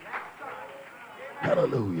Ghost.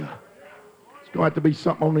 Hallelujah. It's going to have to be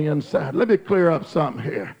something on the inside. Let me clear up something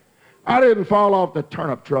here. I didn't fall off the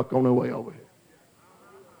turnip truck on the way over here.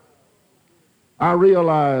 I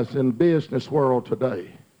realize in the business world today,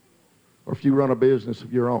 or if you run a business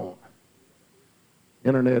of your own,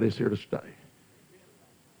 internet is here to stay.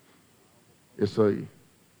 It's a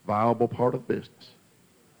viable part of business.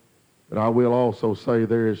 But I will also say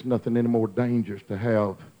there is nothing any more dangerous to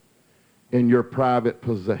have in your private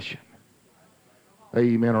possession.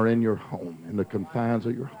 Amen. Or in your home, in the confines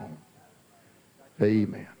of your home.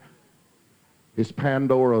 Amen. It's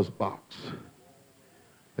Pandora's box.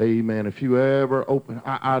 Amen. If you ever open,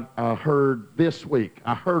 I heard this week,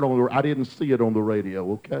 I didn't see it on the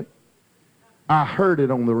radio, okay? I heard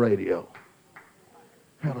it on the radio.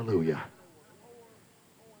 Hallelujah.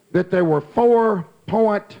 That there were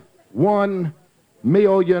 4.1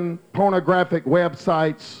 million pornographic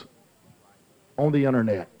websites on the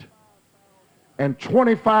internet and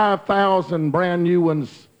 25,000 brand new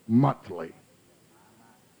ones monthly.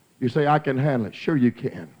 You say, I can handle it. Sure you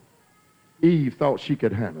can. Eve thought she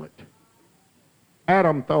could handle it.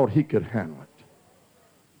 Adam thought he could handle it.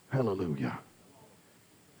 Hallelujah.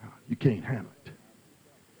 You can't handle it.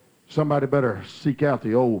 Somebody better seek out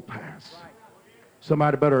the old paths.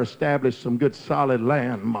 Somebody better establish some good solid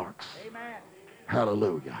landmarks. Amen.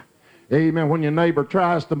 Hallelujah. Amen. When your neighbor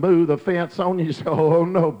tries to move the fence on you, you say, oh,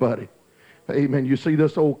 no, buddy. Amen. You see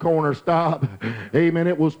this old corner stop? Amen.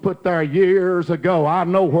 It was put there years ago. I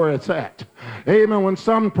know where it's at. Amen. When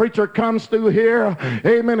some preacher comes through here,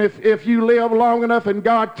 amen, if you live long enough and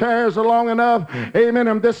God tarries long enough, amen,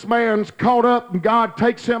 and this man's caught up and God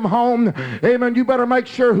takes him home, amen, you better make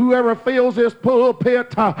sure whoever fills this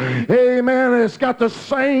pulpit, amen, it's got the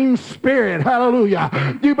same spirit.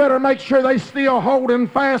 Hallelujah. You better make sure they still holding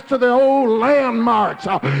fast to the old landmarks.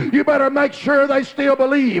 You better make sure they still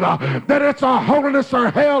believe that it's a holiness or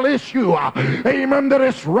hell issue. Amen. That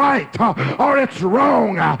it's right or it's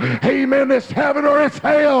wrong. Amen. It's heaven or it's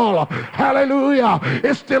hell. Hallelujah.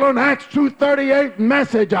 It's still an Acts 2:38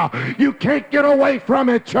 message. You can't get away from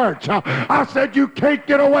it, church. I said you can't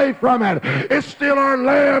get away from it. It's still our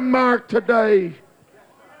landmark today.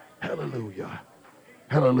 Hallelujah.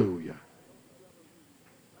 Hallelujah.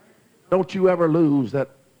 Don't you ever lose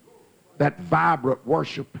that vibrant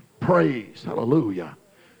worship, praise. Hallelujah.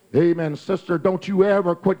 Amen. Sister, don't you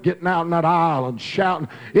ever quit getting out in that aisle and shouting.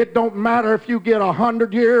 It don't matter if you get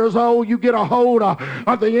 100 years old, you get a hold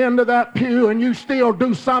of the end of that pew and you still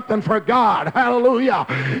do something for God. Hallelujah.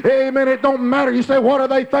 Amen. It don't matter. You say, what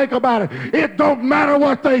do they think about it? It don't matter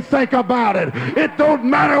what they think about it. It don't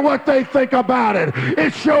matter what they think about it.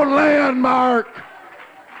 It's your landmark.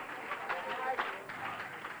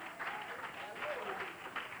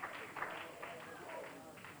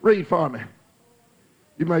 Read for me.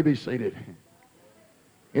 You may be seated.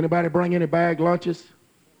 Anybody bring any bag lunches?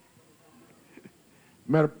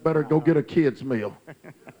 Better go get a kid's meal.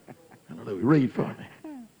 Hallelujah. Read for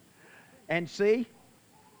me. And see.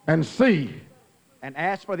 And see. And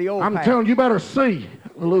ask for the old I'm path. telling you, better see.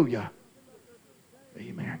 Hallelujah.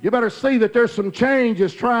 Amen. You better see that there's some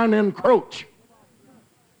changes trying to encroach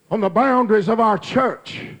on the boundaries of our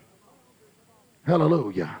church.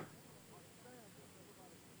 Hallelujah.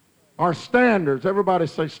 Our standards, everybody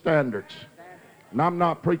say standards. And I'm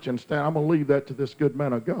not preaching standards. I'm going to leave that to this good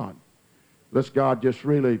man of God. This God just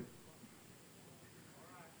really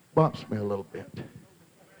bumps me a little bit.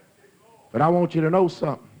 But I want you to know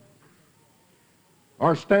something.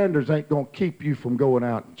 Our standards ain't going to keep you from going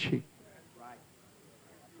out and cheating.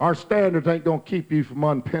 Our standards ain't going to keep you from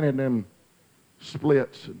unpinning them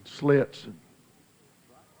splits and slits. And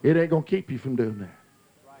it ain't going to keep you from doing that.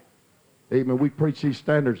 Amen. We preach these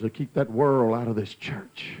standards to keep that world out of this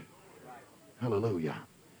church. Hallelujah.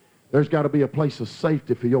 There's got to be a place of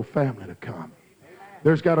safety for your family to come.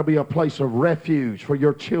 There's got to be a place of refuge for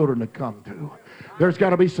your children to come to. There's got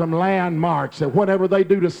to be some landmarks that whenever they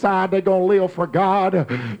do decide they're going to live for God,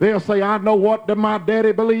 they'll say, I know what my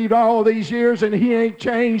daddy believed all these years and he ain't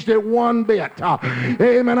changed it one bit.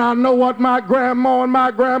 Amen. I know what my grandma and my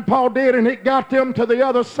grandpa did and it got them to the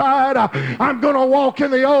other side. I'm going to walk in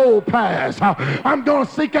the old paths. I'm going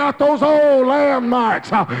to seek out those old landmarks.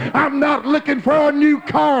 I'm not looking for a new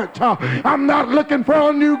cart. I'm not looking for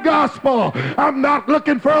a new gospel. I'm not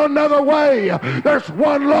looking for another way. There's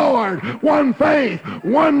one Lord, one faith,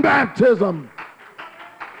 one baptism.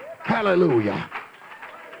 Hallelujah.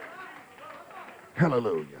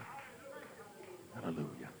 Hallelujah.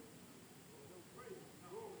 Hallelujah.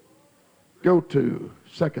 Go to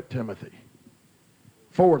 2 Timothy,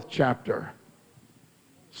 4th chapter,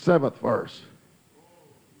 7th verse.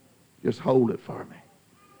 Just hold it for me.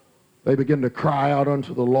 They begin to cry out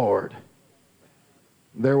unto the Lord.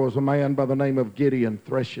 There was a man by the name of Gideon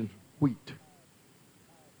threshing wheat.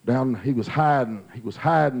 He was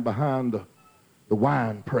hiding behind the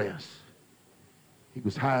wine press. He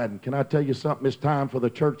was hiding. Can I tell you something? It's time for the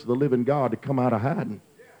church of the living God to come out of hiding.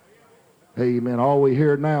 Amen. All we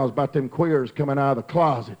hear now is about them queers coming out of the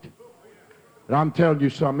closet. And I'm telling you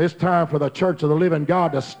something. It's time for the church of the living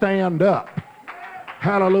God to stand up.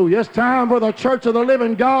 Hallelujah. It's time for the church of the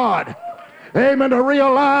living God, amen, to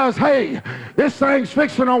realize, hey, this thing's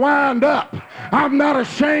fixing to wind up. I'm not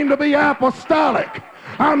ashamed to be apostolic.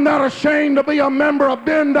 I'm not ashamed to be a member of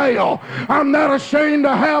Bendale. I'm not ashamed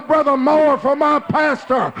to have Brother Moore for my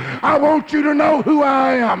pastor. I want you to know who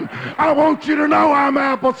I am. I want you to know I'm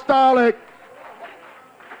apostolic.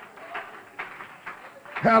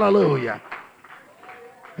 Hallelujah.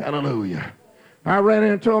 Hallelujah. I ran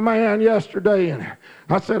into a man yesterday and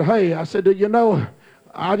I said, hey, do you know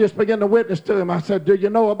I just began to witness to him. I said, do you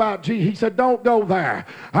know about Jesus? He said, don't go there.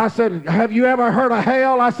 I said, have you ever heard of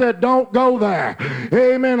hell? I said, don't go there.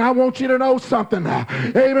 Amen. I want you to know something.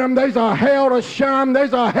 Amen. There's a hell to shun.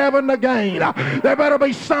 There's a heaven to gain. There better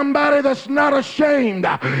be somebody that's not ashamed.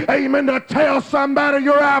 Amen. To tell somebody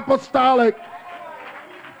you're apostolic.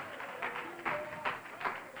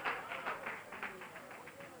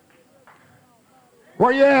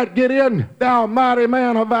 Where you at? Get in, thou mighty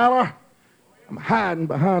man of valor. I'm hiding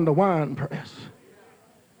behind the wine press.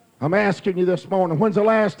 I'm asking you this morning, when's the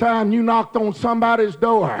last time you knocked on somebody's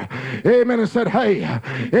door, amen, and said, hey,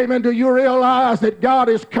 amen, do you realize that God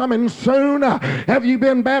is coming soon? Have you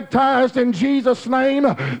been baptized in Jesus' name,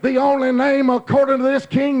 the only name according to this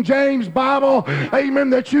King James Bible, amen,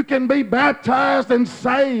 that you can be baptized and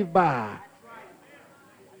saved by?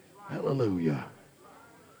 Hallelujah.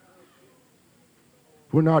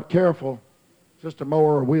 If we're not careful, Sister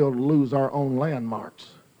Moore, we'll lose our own landmarks.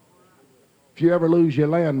 If you ever lose your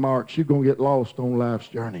landmarks, you're going to get lost on life's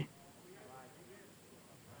journey.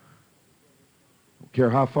 Don't care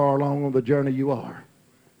how far along on the journey you are.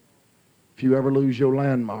 If you ever lose your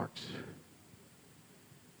landmarks,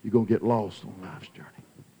 you're going to get lost on life's journey.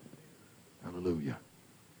 Hallelujah.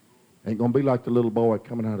 Ain't going to be like the little boy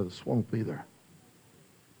coming out of the swamp either.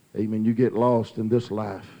 Amen. You get lost in this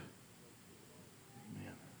life.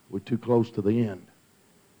 We're too close to the end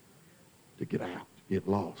to get out, to get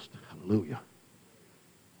lost. Hallelujah.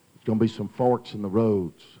 There's going to be some forks in the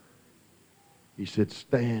roads. He said,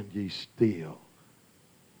 stand ye still.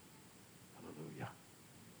 Hallelujah.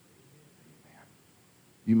 Amen.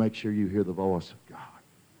 You make sure you hear the voice of God.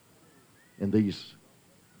 And these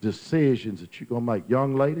decisions that you're going to make,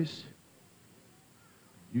 young ladies,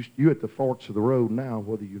 you at the forks of the road now,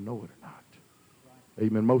 whether you know it or not.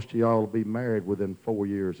 Amen. Most of y'all will be married within 4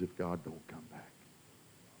 years if God don't come back.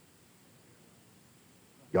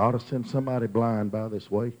 God will send somebody blind by this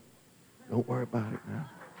way. Don't worry about it now.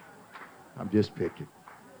 I'm just picking.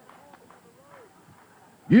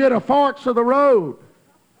 You at the forks of the road.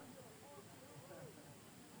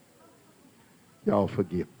 Y'all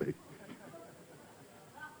forgive me.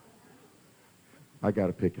 I got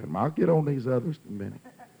to pick them. I'll get on these others in a minute.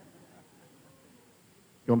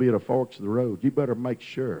 Going to be at the forks of the road. You better make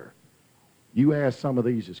sure. You ask some of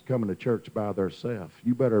these that's coming to church by themselves.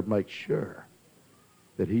 You better make sure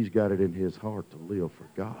that he's got it in his heart to live for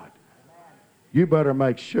God. You better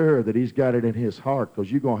make sure that he's got it in his heart,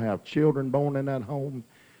 because you're going to have children born in that home.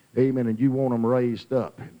 Amen. And you want them raised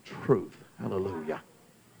up in truth. Hallelujah.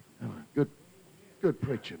 Good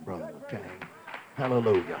preaching, Brother McCain.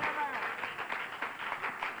 Hallelujah.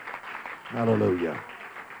 Hallelujah.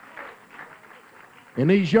 And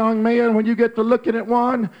these young men, when you get to looking at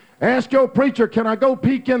one, ask your preacher, can I go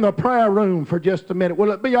peek in the prayer room for just a minute?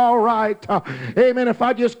 Will it be all right? Amen. If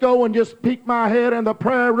I just go and just peek my head in the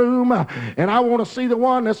prayer room and I want to see the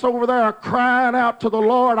one that's over there crying out to the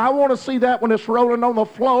Lord. I want to see that one that's rolling on the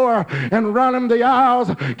floor and running the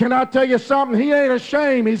aisles. Can I tell you something? He ain't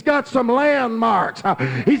ashamed. He's got some landmarks.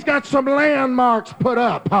 He's got some landmarks put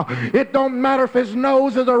up. It don't matter if his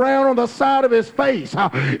nose is around on the side of his face.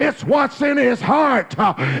 It's what's in his heart.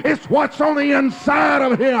 It's what's on the inside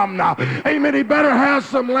of him. Amen. He better have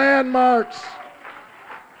some landmarks.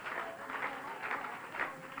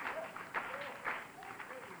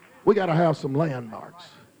 We got to have some landmarks.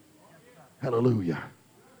 Hallelujah.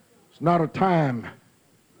 It's not a time.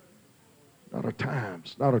 It's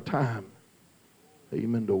not a time,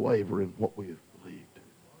 amen, to waver in what we have believed.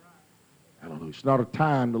 Hallelujah. It's not a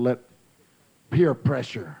time to let peer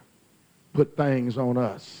pressure put things on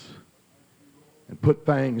us and put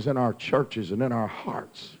things in our churches and in our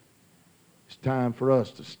hearts. It's time for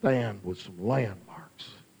us to stand with some landmarks.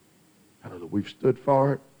 Hallelujah. We've stood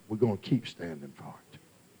for it. We're going to keep standing for it.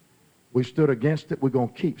 We stood against it. We're going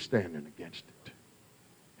to keep standing against it.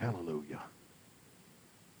 Hallelujah.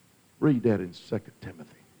 Read that in 2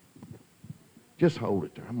 Timothy. Just hold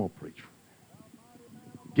it there. I'm going to preach from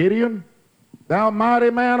there. Gideon, thou mighty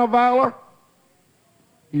man of valor.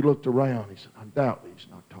 He looked around. He said, undoubtedly he's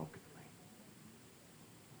not talking.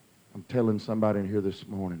 I'm telling somebody in here this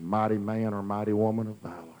morning, mighty man or mighty woman of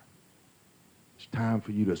valor, it's time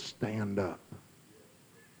for you to stand up.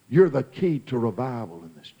 You're the key to revival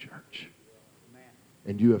in this church.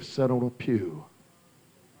 And you have sat on a pew.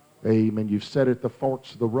 Amen. You've sat at the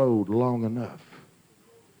forks of the road long enough.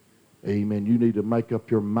 Amen. You need to make up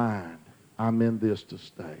your mind. I'm in this to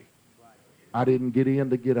stay. I didn't get in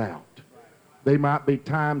to get out. There might be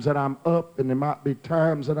times that I'm up and there might be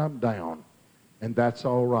times that I'm down. And that's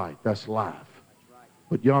all right. That's life.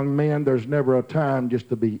 But young men, there's never a time just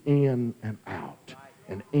to be in and out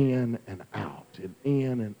and in and out. and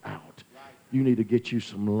in and out. You need to get you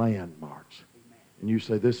some landmarks. And you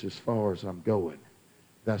say, this is as far as I'm going.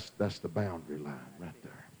 That's the boundary line right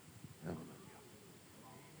there. Hallelujah.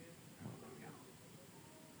 Hallelujah.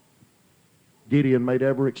 Gideon made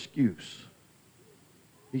every excuse.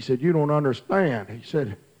 He said, you don't understand. He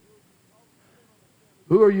said,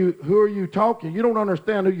 who are you talking? You don't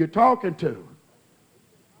understand who you're talking to.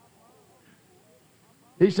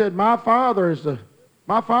 He said, my father's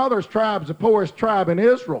tribe is the poorest tribe in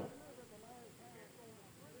Israel.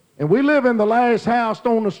 And we live in the last house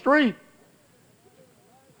on the street.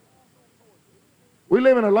 We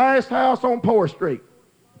live in the last house on Poor Street.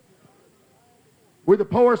 We're the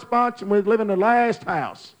poorest bunch, and we live in the last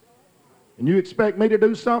house. And you expect me to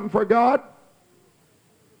do something for God?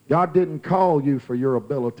 God didn't call you for your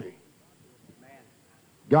ability.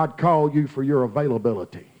 God called you for your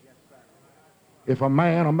availability. If a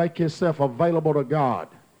man will make himself available to God,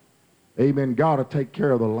 amen, God will take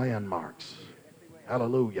care of the landmarks.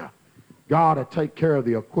 Hallelujah. God will take care of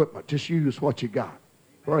the equipment. Just use what you got.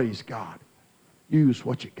 Praise God. Use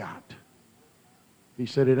what you got. He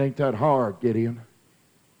said, it ain't that hard, Gideon.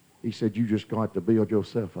 He said, you just got to build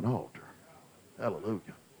yourself an altar.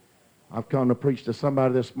 Hallelujah. I've come to preach to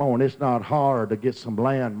somebody this morning. It's not hard to get some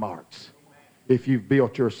landmarks if you've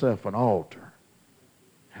built yourself an altar.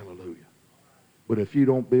 Hallelujah. But if you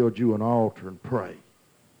don't build you an altar and pray,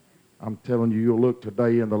 I'm telling you, you'll look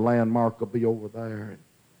today and the landmark will be over there, and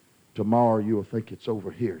tomorrow you'll think it's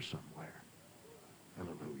over here somewhere.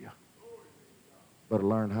 Hallelujah. Better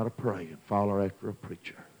learn how to pray and follow after a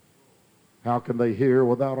preacher. How can they hear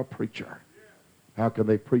without a preacher? How can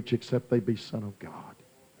they preach except they be Son of God?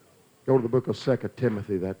 Go to the book of 2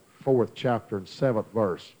 Timothy, that 4th chapter and 7th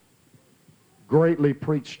verse. Greatly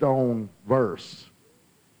preached on verse.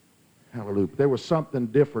 Hallelujah. There was something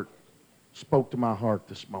different spoke to my heart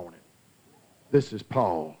this morning. This is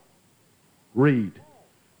Paul. Read.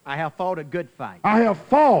 I have fought a good fight. I have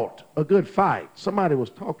fought a good fight. Somebody was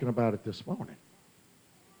talking about it this morning.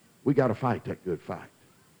 We got to fight that good fight.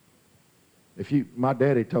 My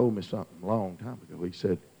daddy told me something a long time ago. He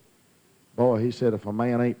said, boy, he said, if a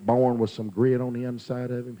man ain't born with some grit on the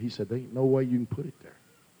inside of him, he said, there ain't no way you can put it there.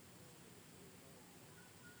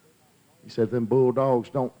 He said, them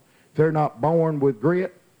bulldogs if they're not born with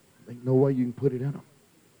grit, there ain't no way you can put it in them.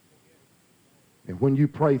 And when you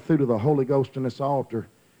pray through to the Holy Ghost in this altar,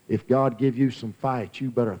 if God give you some fight,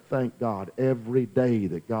 you better thank God every day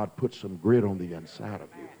that God put some grit on the inside of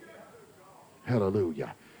you.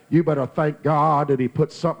 Hallelujah. You better thank God that he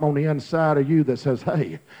put something on the inside of you that says,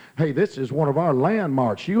 hey, this is one of our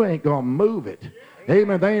landmarks. You ain't going to move it.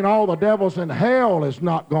 Amen. They ain't all the devils in hell is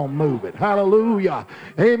not going to move it. Hallelujah.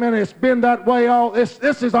 Amen. It's been that way all. This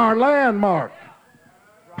is our landmark.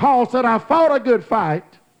 Paul said, I fought a good fight.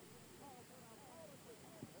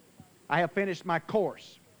 I have finished my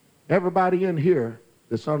course. Everybody in here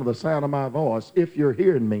that's under the sound of my voice, if you're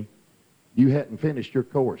hearing me, you hadn't finished your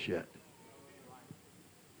course yet.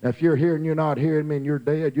 Now, if you're here and you're not hearing me and you're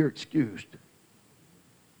dead, you're excused.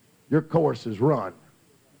 Your course is run.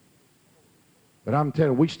 But I'm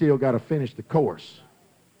telling you, we still got to finish the course.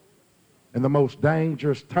 And the most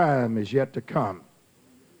dangerous time is yet to come.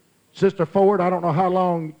 Sister Ford, I don't know how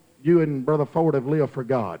long you and Brother Ford have lived for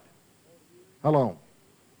God. How long?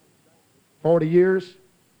 40 years?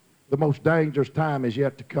 The most dangerous time is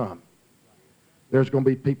yet to come. There's going to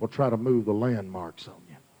be people try to move the landmarks on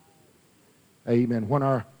you. Amen. When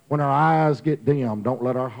our eyes get dim, don't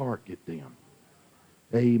let our heart get dim.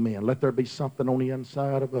 Amen. Let there be something on the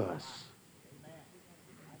inside of us.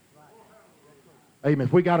 Amen.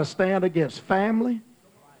 If we got to stand against family,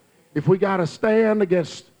 if we got to stand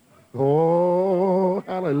against, oh,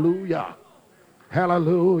 hallelujah.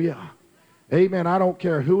 Hallelujah. Amen. I don't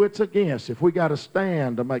care who it's against. If we got to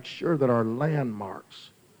stand to make sure that our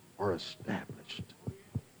landmarks are established.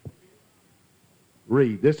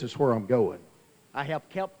 Read. This is where I'm going. I have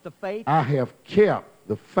kept the faith. I have kept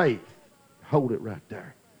the faith. Hold it right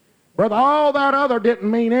there. Brother, all that other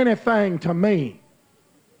didn't mean anything to me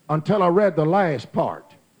until I read the last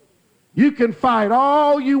part. You can fight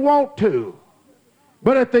all you want to,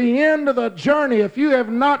 but at the end of the journey, if you have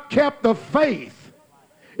not kept the faith,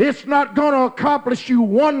 it's not going to accomplish you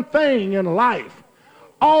one thing in life.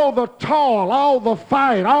 All the toil, all the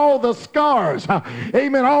fight, all the scars,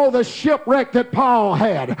 amen, all the shipwreck that Paul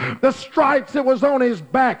had, the stripes that was on his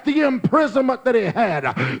back, the imprisonment that he had,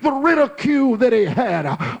 the ridicule that he had,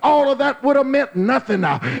 all of that would have meant nothing,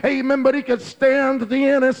 amen, but he could stand at the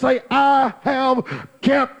end and say, I have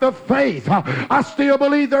kept the faith. I still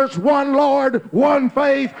believe there's one Lord, one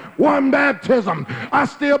faith, one baptism. I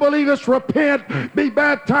still believe it's repent, be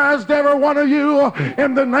baptized, every one of you,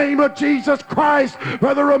 in the name of Jesus Christ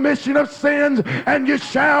for the remission of sins, and you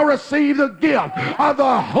shall receive the gift of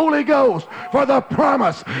the Holy Ghost. For the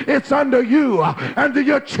promise, it's unto you and to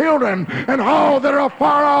your children and all that are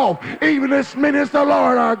far off, even as many as the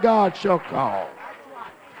Lord our God shall call.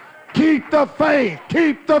 Keep the faith.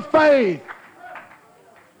 Keep the faith.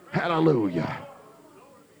 Hallelujah.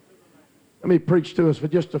 Let me preach to us for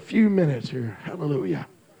just a few minutes here. Hallelujah.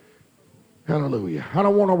 Hallelujah. I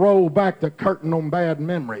don't want to roll back the curtain on bad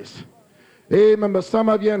memories. Amen. But some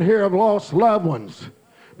of you in here have lost loved ones.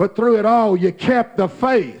 But through it all, you kept the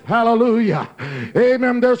faith. Hallelujah.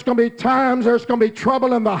 Amen. There's going to be times there's going to be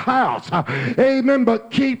trouble in the house. Amen. But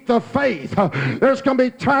keep the faith. There's going to be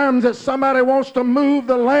times that somebody wants to move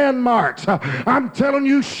the landmarks. I'm telling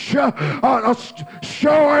you, shore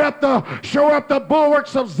up the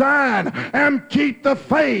bulwarks of Zion and keep the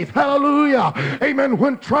faith. Hallelujah. Amen.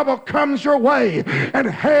 When trouble comes your way and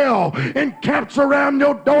hell encamps around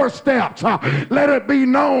your doorsteps, let it be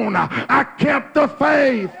known, I kept the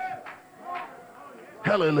faith.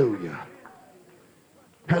 Hallelujah.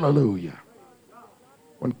 Hallelujah.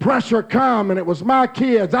 When pressure come and it was my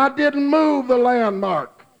kids, I didn't move the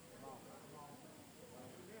landmark.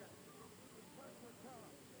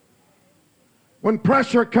 When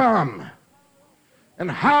pressure come and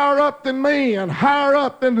higher up than me and higher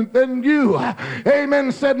up than you,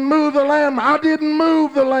 amen, said move the landmark, I didn't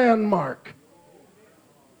move the landmark.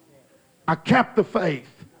 I kept the faith.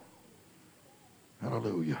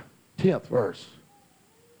 Hallelujah. 10th verse.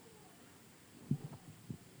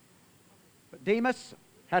 But Demas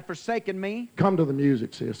had forsaken me. Come to the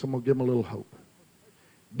music, sis. I'm going to give him a little hope.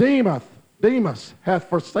 Demas hath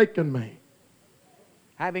forsaken me.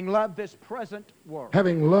 Having loved this present world.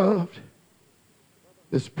 Having loved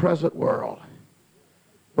this present world.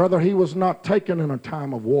 Brother, he was not taken in a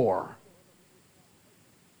time of war.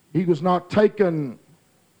 He was not taken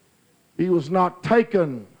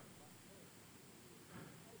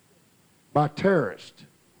by terrorists.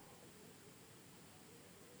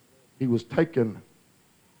 He was taken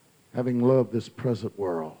having loved this present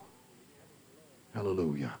world.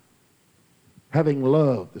 Hallelujah. Having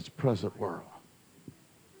loved this present world.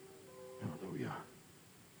 Hallelujah.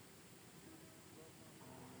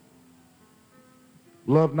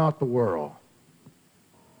 Love not the world,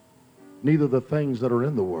 neither the things that are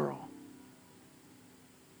in the world.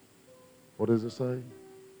 What does it say?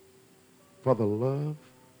 For the love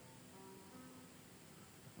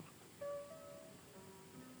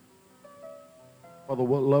of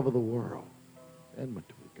the world,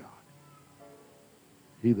 enmity with God.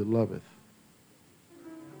 He that loveth.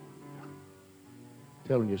 I'm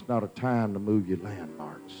telling you, it's not a time to move your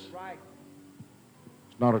landmarks. Right.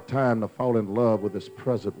 It's not a time to fall in love with this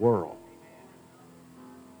present world.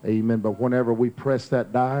 Amen. But whenever we press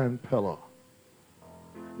that dying pillow,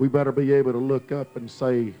 we better be able to look up and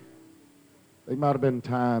say, there might have been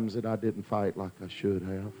times that I didn't fight like I should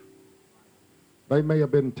have. There may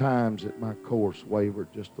have been times that my course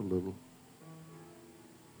wavered just a little.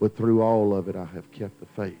 But through all of it, I have kept the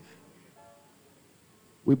faith.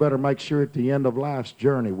 We better make sure at the end of life's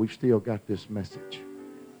journey, we've still got this message.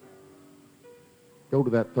 Go to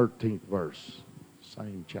that 13th verse,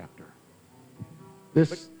 same chapter.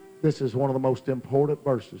 This is one of the most important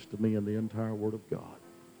verses to me in the entire Word of God.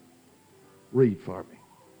 Read for me.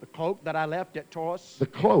 The cloak that I left at Troas. The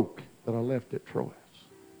cloak that I left at Troas.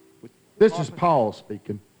 This is Paul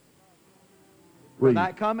speaking. When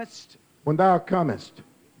thou comest, when thou comest,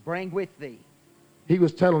 bring with thee. He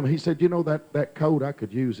was telling me, he said, you know that coat, I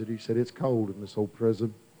could use it. He said, it's cold in this old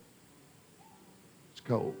prison. It's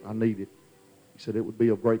cold. I need it. He said, it would be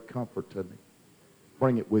of great comfort to me.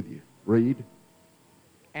 Bring it with you. Read.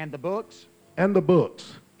 And the books. And the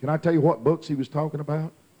books. Can I tell you what books he was talking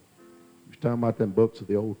about? He was talking about them books of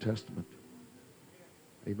the Old Testament.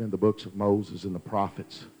 Amen. The books of Moses and the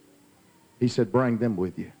prophets. He said, bring them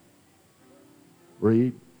with you.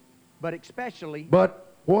 Read. But especially.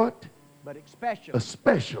 But what? But especially.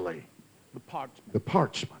 Especially. The parchments. The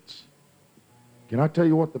parchments. Can I tell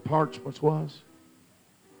you what the parchments was?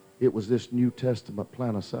 It was this New Testament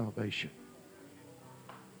plan of salvation.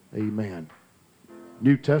 Amen.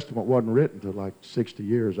 New Testament wasn't written until like 60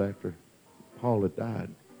 years after Paul had died.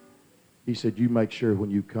 He said, you make sure when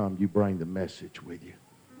you come, you bring the message with you.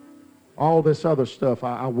 All this other stuff,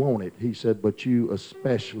 I want it. He said, but you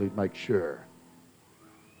especially make sure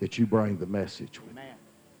that you bring the message with you. Amen.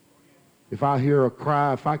 If I hear a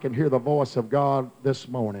cry, if I can hear the voice of God this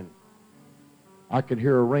morning, I can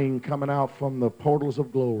hear a ring coming out from the portals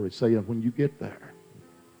of glory saying, when you get there,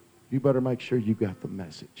 you better make sure you got the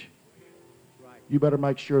message. You better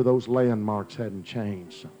make sure those landmarks hadn't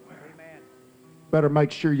changed somewhere. Better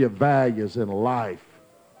make sure your values in life,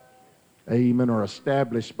 amen, are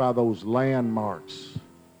established by those landmarks.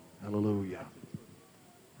 Hallelujah.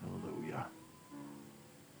 Hallelujah.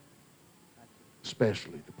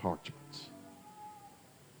 Especially the parchments.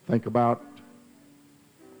 Think about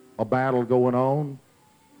a battle going on.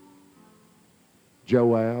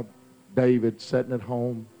 Joab, David sitting at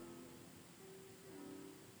home,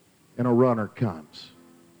 and a runner comes.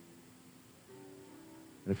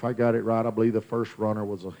 And if I got it right, I believe the first runner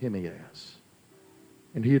was Ahimaaz.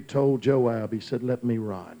 And he had told Joab, he said, let me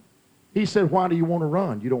run. He said, why do you want to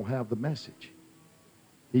run? You don't have the message.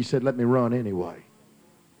 He said, let me run anyway.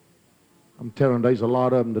 I'm telling you, there's a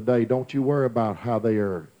lot of them today. Don't you worry about how they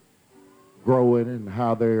are growing and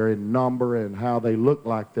how they're in number and how they look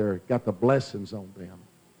like they've got the blessings on them.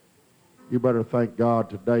 You better thank God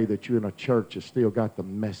today that you're in a church that still got the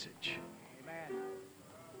message. Amen.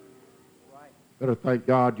 Right. Better thank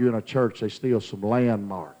God you're in a church that's still some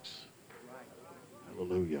landmarks. Right.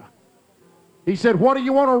 Hallelujah. He said, what do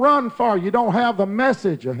you want to run for? You don't have the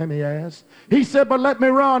message, Ahimaaz. He said, but let me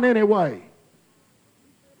run anyway.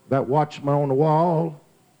 That watchman on the wall,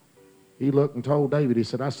 he looked and told David, he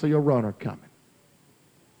said, I see a runner coming.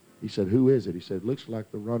 He said, who is it? He said, looks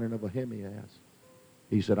like the running of Ahimaaz.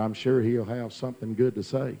 He said, I'm sure he'll have something good to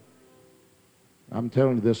say. I'm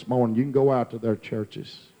telling you this morning, you can go out to their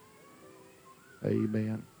churches.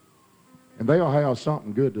 Amen. And they'll have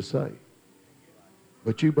something good to say.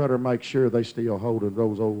 But you better make sure they still holding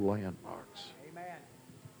those old landmarks. Amen.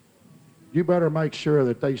 You better make sure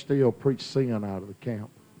that they still preach sin out of the camp.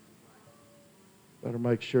 Better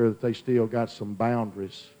make sure that they still got some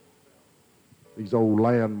boundaries. These old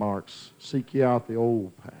landmarks. Seek ye out the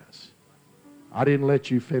old paths. I didn't let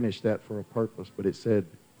you finish that for a purpose, but it said,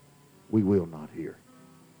 we will not hear.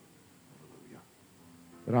 Hallelujah.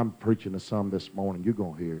 But I'm preaching to some this morning. You're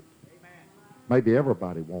going to hear it. Amen. Maybe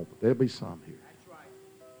everybody won't, but there'll be some here. That's right.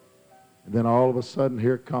 And then all of a sudden,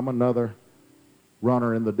 here come another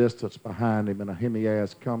runner in the distance behind him, and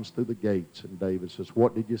Ahimaaz comes through the gates, and David says,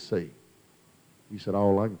 what did you see? He said,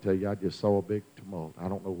 all I can tell you, I just saw a big tumult. I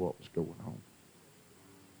don't know what was going on.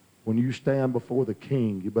 When you stand before the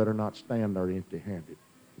king, you better not stand there empty-handed.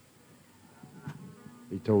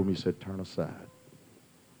 He told me, he said, turn aside.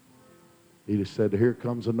 He just said, here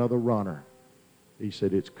comes another runner. He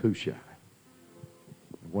said, it's Cushai.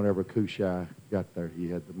 And whenever Cushai got there, he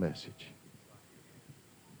had the message.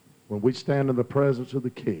 When we stand in the presence of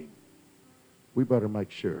the king, we better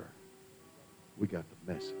make sure we got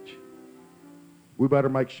the message. We better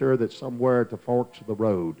make sure that somewhere at the forks of the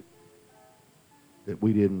road that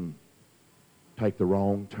we didn't take the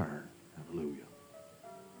wrong turn. Hallelujah.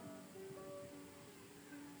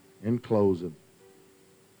 In closing,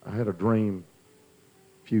 I had a dream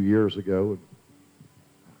a few years ago, and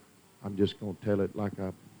I'm just going to tell it like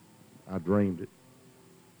I dreamed it.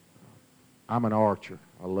 I'm an archer.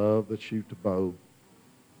 I love to shoot the bow.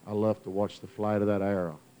 I love to watch the flight of that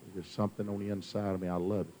arrow. There's something on the inside of me. I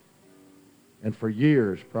love it. And for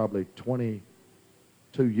years, probably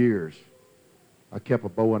 22 years, I kept a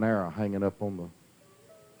bow and arrow hanging up on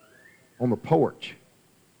the porch.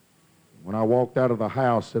 When I walked out of the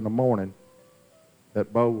house in the morning,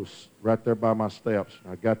 that bow was right there by my steps.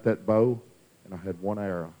 I got that bow, and I had one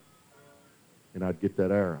arrow. And I'd get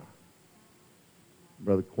that arrow.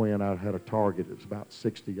 Brother Quinn, I had a target that was about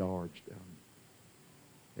 60 yards down.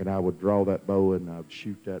 And I would draw that bow, and I would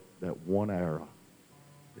shoot that one arrow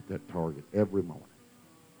at that target every morning.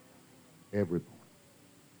 Every morning.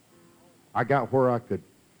 I got where I could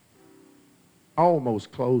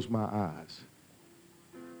almost close my eyes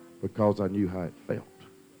because I knew how it felt.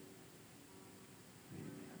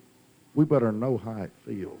 Amen. We better know how it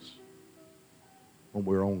feels when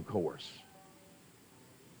we're on course.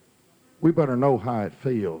 We better know how it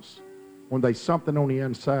feels when there's something on the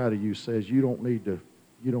inside of you says you don't need to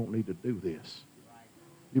do this.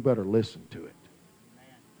 You better listen to it.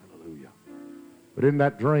 Hallelujah. But in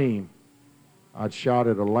that dream, I'd shot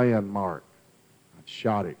at a landmark. I'd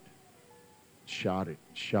shot it, shot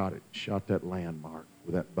that landmark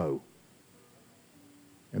with that bow.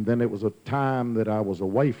 And then it was a time that I was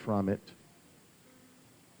away from it.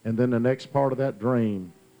 And then the next part of that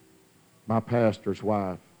dream, my pastor's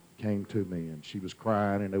wife came to me, and she was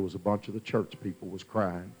crying, and there was a bunch of the church people was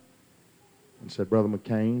crying, and said, Brother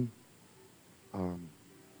McCain, do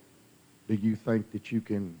you think that you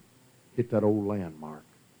can hit that old landmark?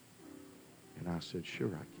 And I said, sure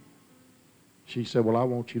I can. She said, well, I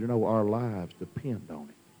want you to know our lives depend on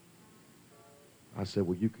it. I said,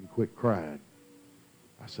 well, you can quit crying.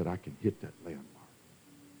 I said, I can hit that landmark.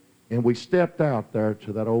 And we stepped out there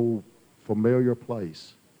to that old familiar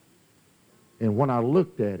place. And when I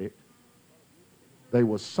looked at it, there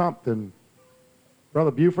was something,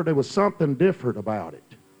 Brother Buford, there was something different about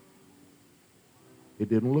it. It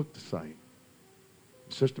didn't look the same.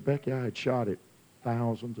 Sister Becky, I had shot it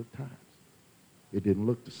thousands of times. It didn't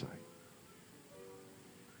look the same.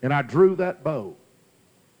 And I drew that bow.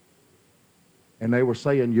 And they were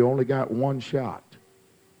saying, you only got one shot.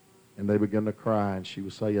 And they began to cry, and she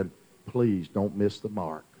was saying, please don't miss the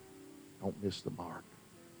mark. Don't miss the mark.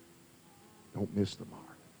 Don't miss the mark.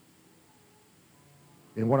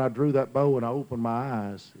 And when I drew that bow and I opened my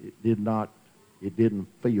eyes, it didn't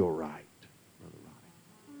feel right, Brother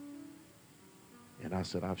Ronnie. And I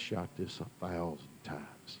said, I've shot this 1,000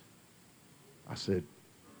 times. I said,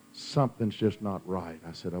 something's just not right.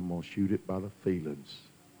 I said, I'm going to shoot it by the feelings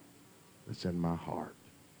that's in my heart.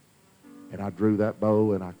 And I drew that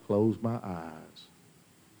bow and I closed my eyes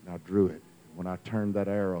and I drew it. When I turned that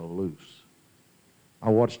arrow loose, I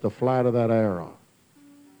watched the flight of that arrow,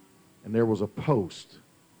 and there was a post.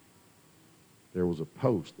 There was a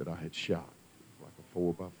post that I had shot. It was like a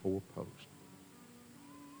 4x4 post.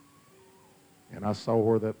 And I saw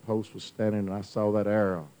where that post was standing, and I saw that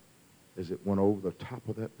arrow as it went over the top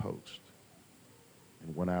of that post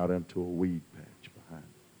and went out into a weed patch behind it.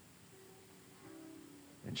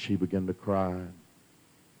 And she began to cry.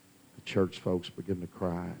 The church folks began to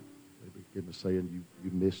cry. They began to say, you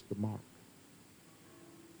missed the mark.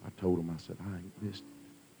 I told them, I said, I ain't missed it.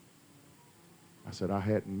 I said, I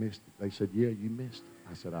hadn't missed it. They said, yeah, you missed it.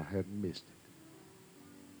 I said, I hadn't missed it.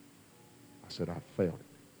 I said, I felt it.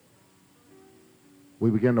 We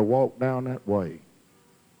began to walk down that way.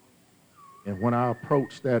 And when I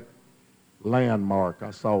approached that landmark, I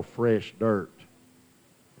saw fresh dirt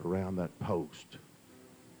around that post.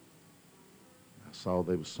 I saw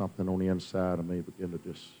there was something on the inside of me begin to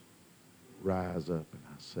just rise up. And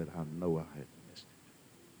I said, I know I hadn't missed it.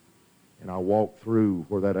 And I walked through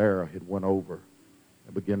where that arrow had went over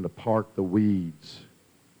and began to park the weeds.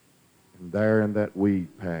 And there in that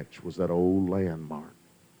weed patch was that old landmark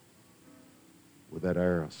with that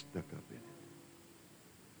arrow stuck up in it.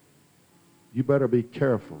 You better be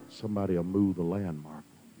careful. Somebody will move the landmark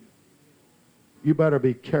on you. You better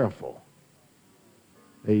be careful.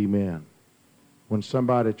 Amen. When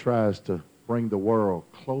somebody tries to bring the world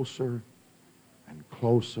closer and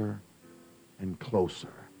closer and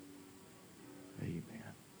closer. Amen.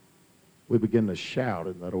 We begin to shout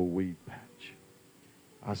in that old weed patch.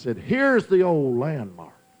 I said, here's the old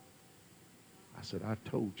landmark. I said, I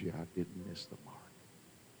told you I didn't miss the mark.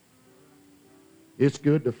 It's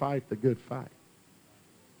good to fight the good fight.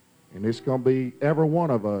 And it's going to be, every one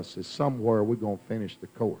of us is somewhere we're going to finish the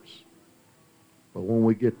course. But when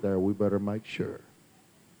we get there, we better make sure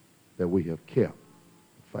that we have kept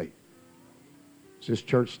the faith. As this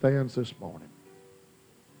church stands this morning,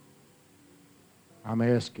 I'm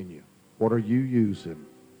asking you, what are you using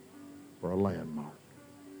for a landmark?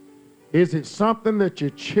 Is it something that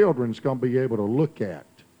your children's going to be able to look at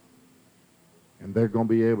and they're going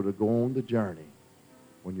to be able to go on the journey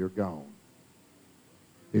when you're gone?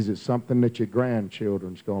 Is it something that your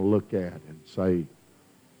grandchildren's going to look at and say,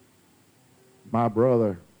 my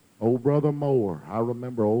brother, old Brother Moore, I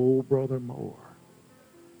remember old Brother Moore.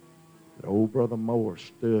 That old Brother Moore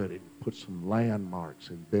stood and put some landmarks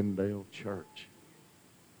in Bendale Church.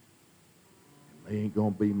 And they ain't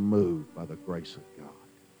going to be moved by the grace of God.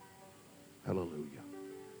 Hallelujah.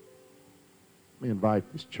 Let me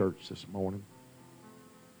invite this church this morning.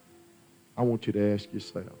 I want you to ask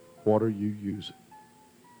yourself, what are you using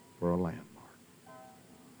for a landmark?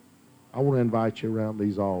 I want to invite you around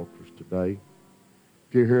these altars today.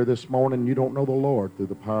 If you're here this morning and you don't know the Lord through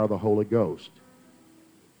the power of the Holy Ghost,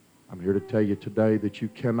 I'm here to tell you today that you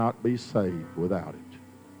cannot be saved without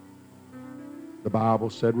it. The Bible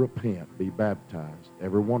said, repent, be baptized,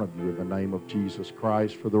 every one of you, in the name of Jesus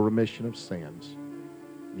Christ for the remission of sins.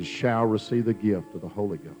 You shall receive the gift of the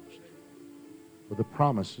Holy Ghost. For the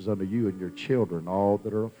promise is unto you and your children, all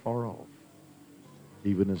that are afar off,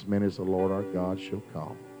 even as many as the Lord our God shall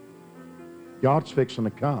call. God's fixing to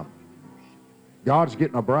come. God's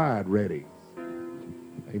getting a bride ready.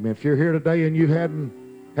 Amen. If you're here today and you hadn't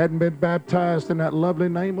been baptized in that lovely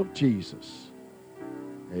name of Jesus,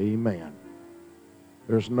 amen.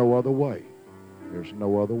 There's no other way. There's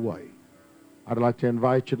no other way. I'd like to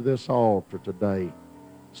invite you to this altar today.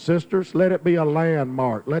 Sisters, let it be a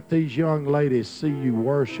landmark. Let these young ladies see you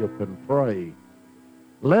worship and pray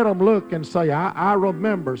Let them look and say, I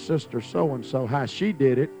remember Sister so-and-so, how she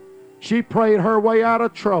did it. She prayed her way out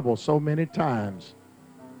of trouble so many times.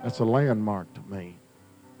 That's a landmark to me.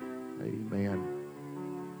 Amen.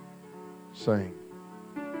 Sing.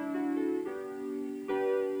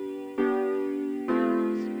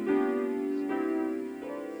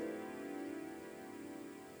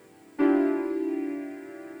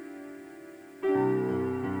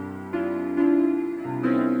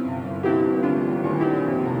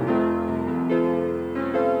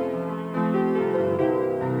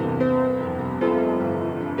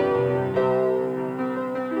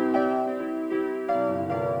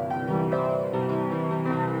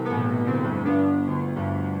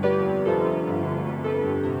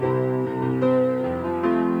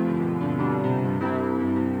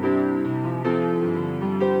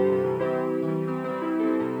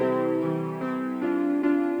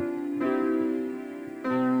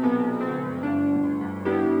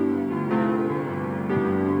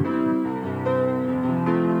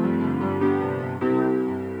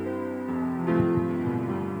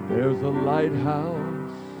 There's a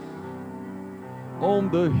lighthouse on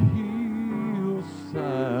the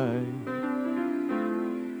hillside,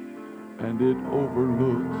 and it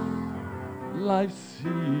overlooks life's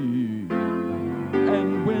sea.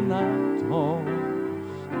 And when I toss,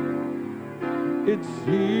 it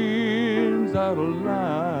sends out a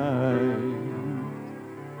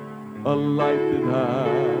light that I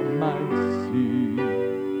might see.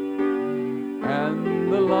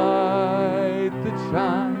 And the light that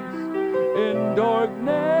shines in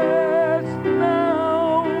darkness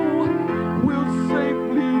now will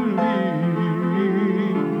safely lead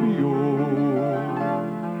me on.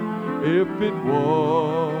 If it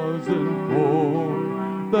wasn't for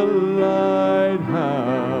the lighthouse,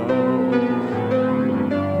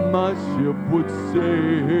 my ship would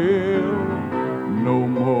sail no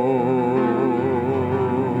more.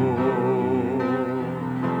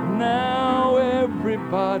 Now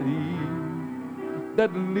everybody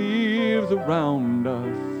that lives around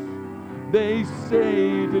us, they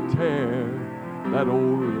say to tear that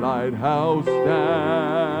old lighthouse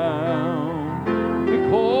down,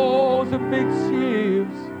 because the big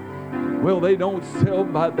ships, well, they don't sail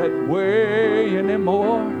by that way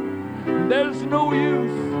anymore. There's no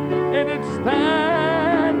use in it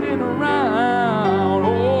standing around.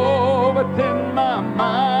 Oh, but then my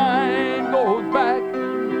mind goes back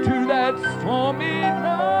to that stormy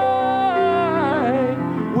night,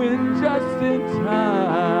 when just in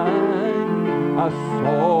time I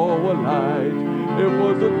saw a light. It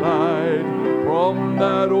was a light from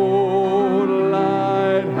that old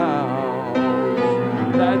lighthouse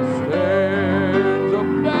that stands up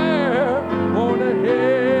there on the hill.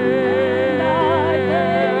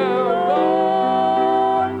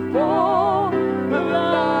 Lord, for the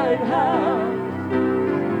lighthouse,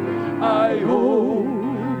 I owe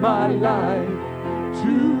my life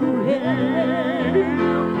to Him.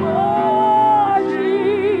 Oh,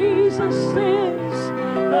 Jesus is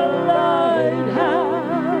the lighthouse,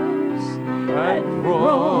 and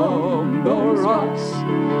from the rocks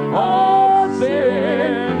of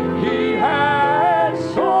sin He has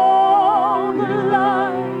shone the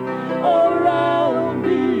light around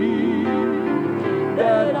me,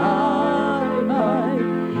 that I might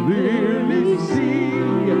clearly see.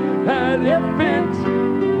 And if it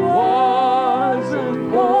wasn't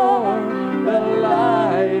for the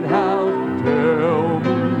lighthouse, tell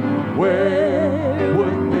me, where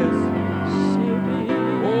would this ship be?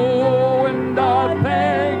 Oh, and I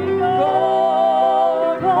thank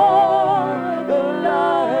God for the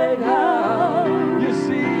lighthouse. You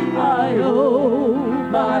see, I owe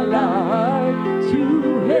my life to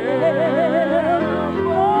Him.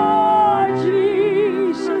 Oh,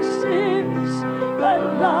 Jesus is the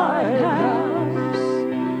lighthouse,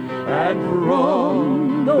 and from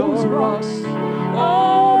those rocks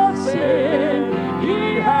of sin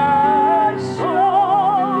He has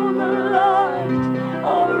shone the light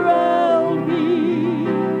around me,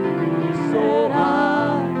 so I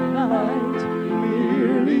might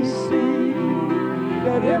clearly see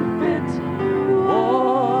that if it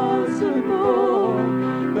wasn't for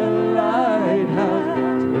the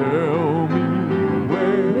lighthouse, tell me,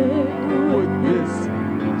 where would this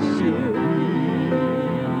ship be?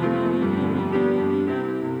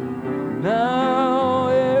 Now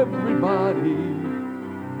everybody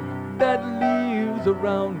that lives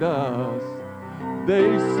around us, they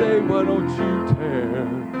say, why don't you tear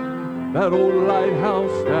that old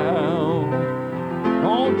lighthouse down?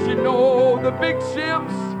 Don't you know the big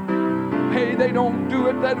ships, hey, they don't do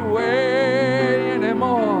it that way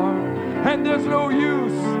anymore. And there's no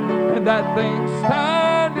use in that thing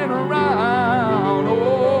standing standing around.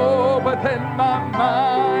 Oh, but then my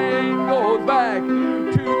mind goes back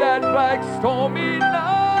to that black stormy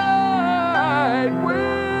night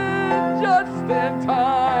when just in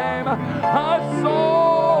time I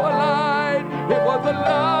saw a light. It was a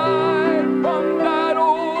light from that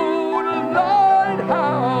old lighthouse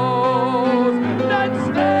that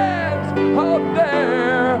stands up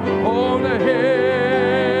there on the hill.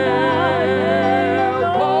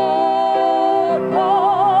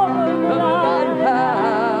 The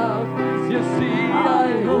lighthouse, you see,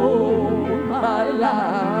 I owe my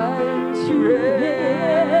life to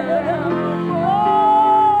him.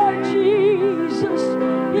 Oh, Jesus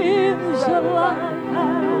is a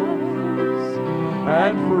lighthouse,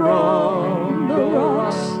 And from the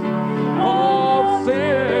rocks of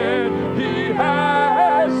sin, he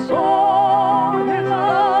has shone his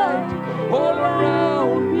light all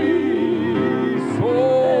around me, so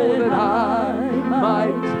that I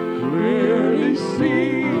might really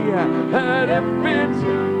see that if it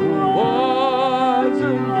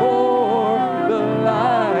wasn't for the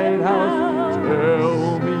lighthouse,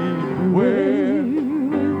 tell me where.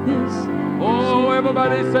 Oh,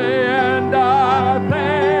 everybody say, and I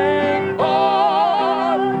thank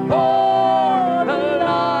God for the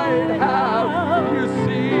lighthouse. You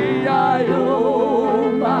see, I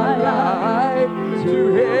owe my life to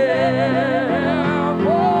him.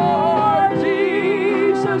 For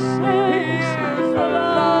Jesus is the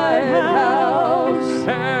lighthouse,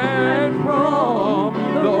 and from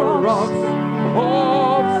the rocks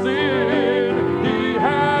of sin, he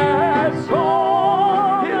has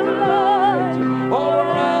shone his light all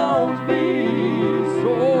around me,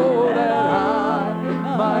 so that I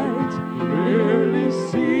might really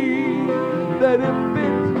see that if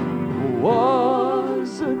it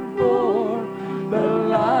wasn't for the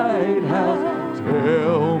lighthouse,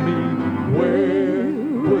 tell me where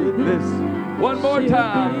would this one more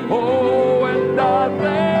time. Oh, and I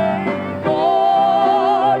thank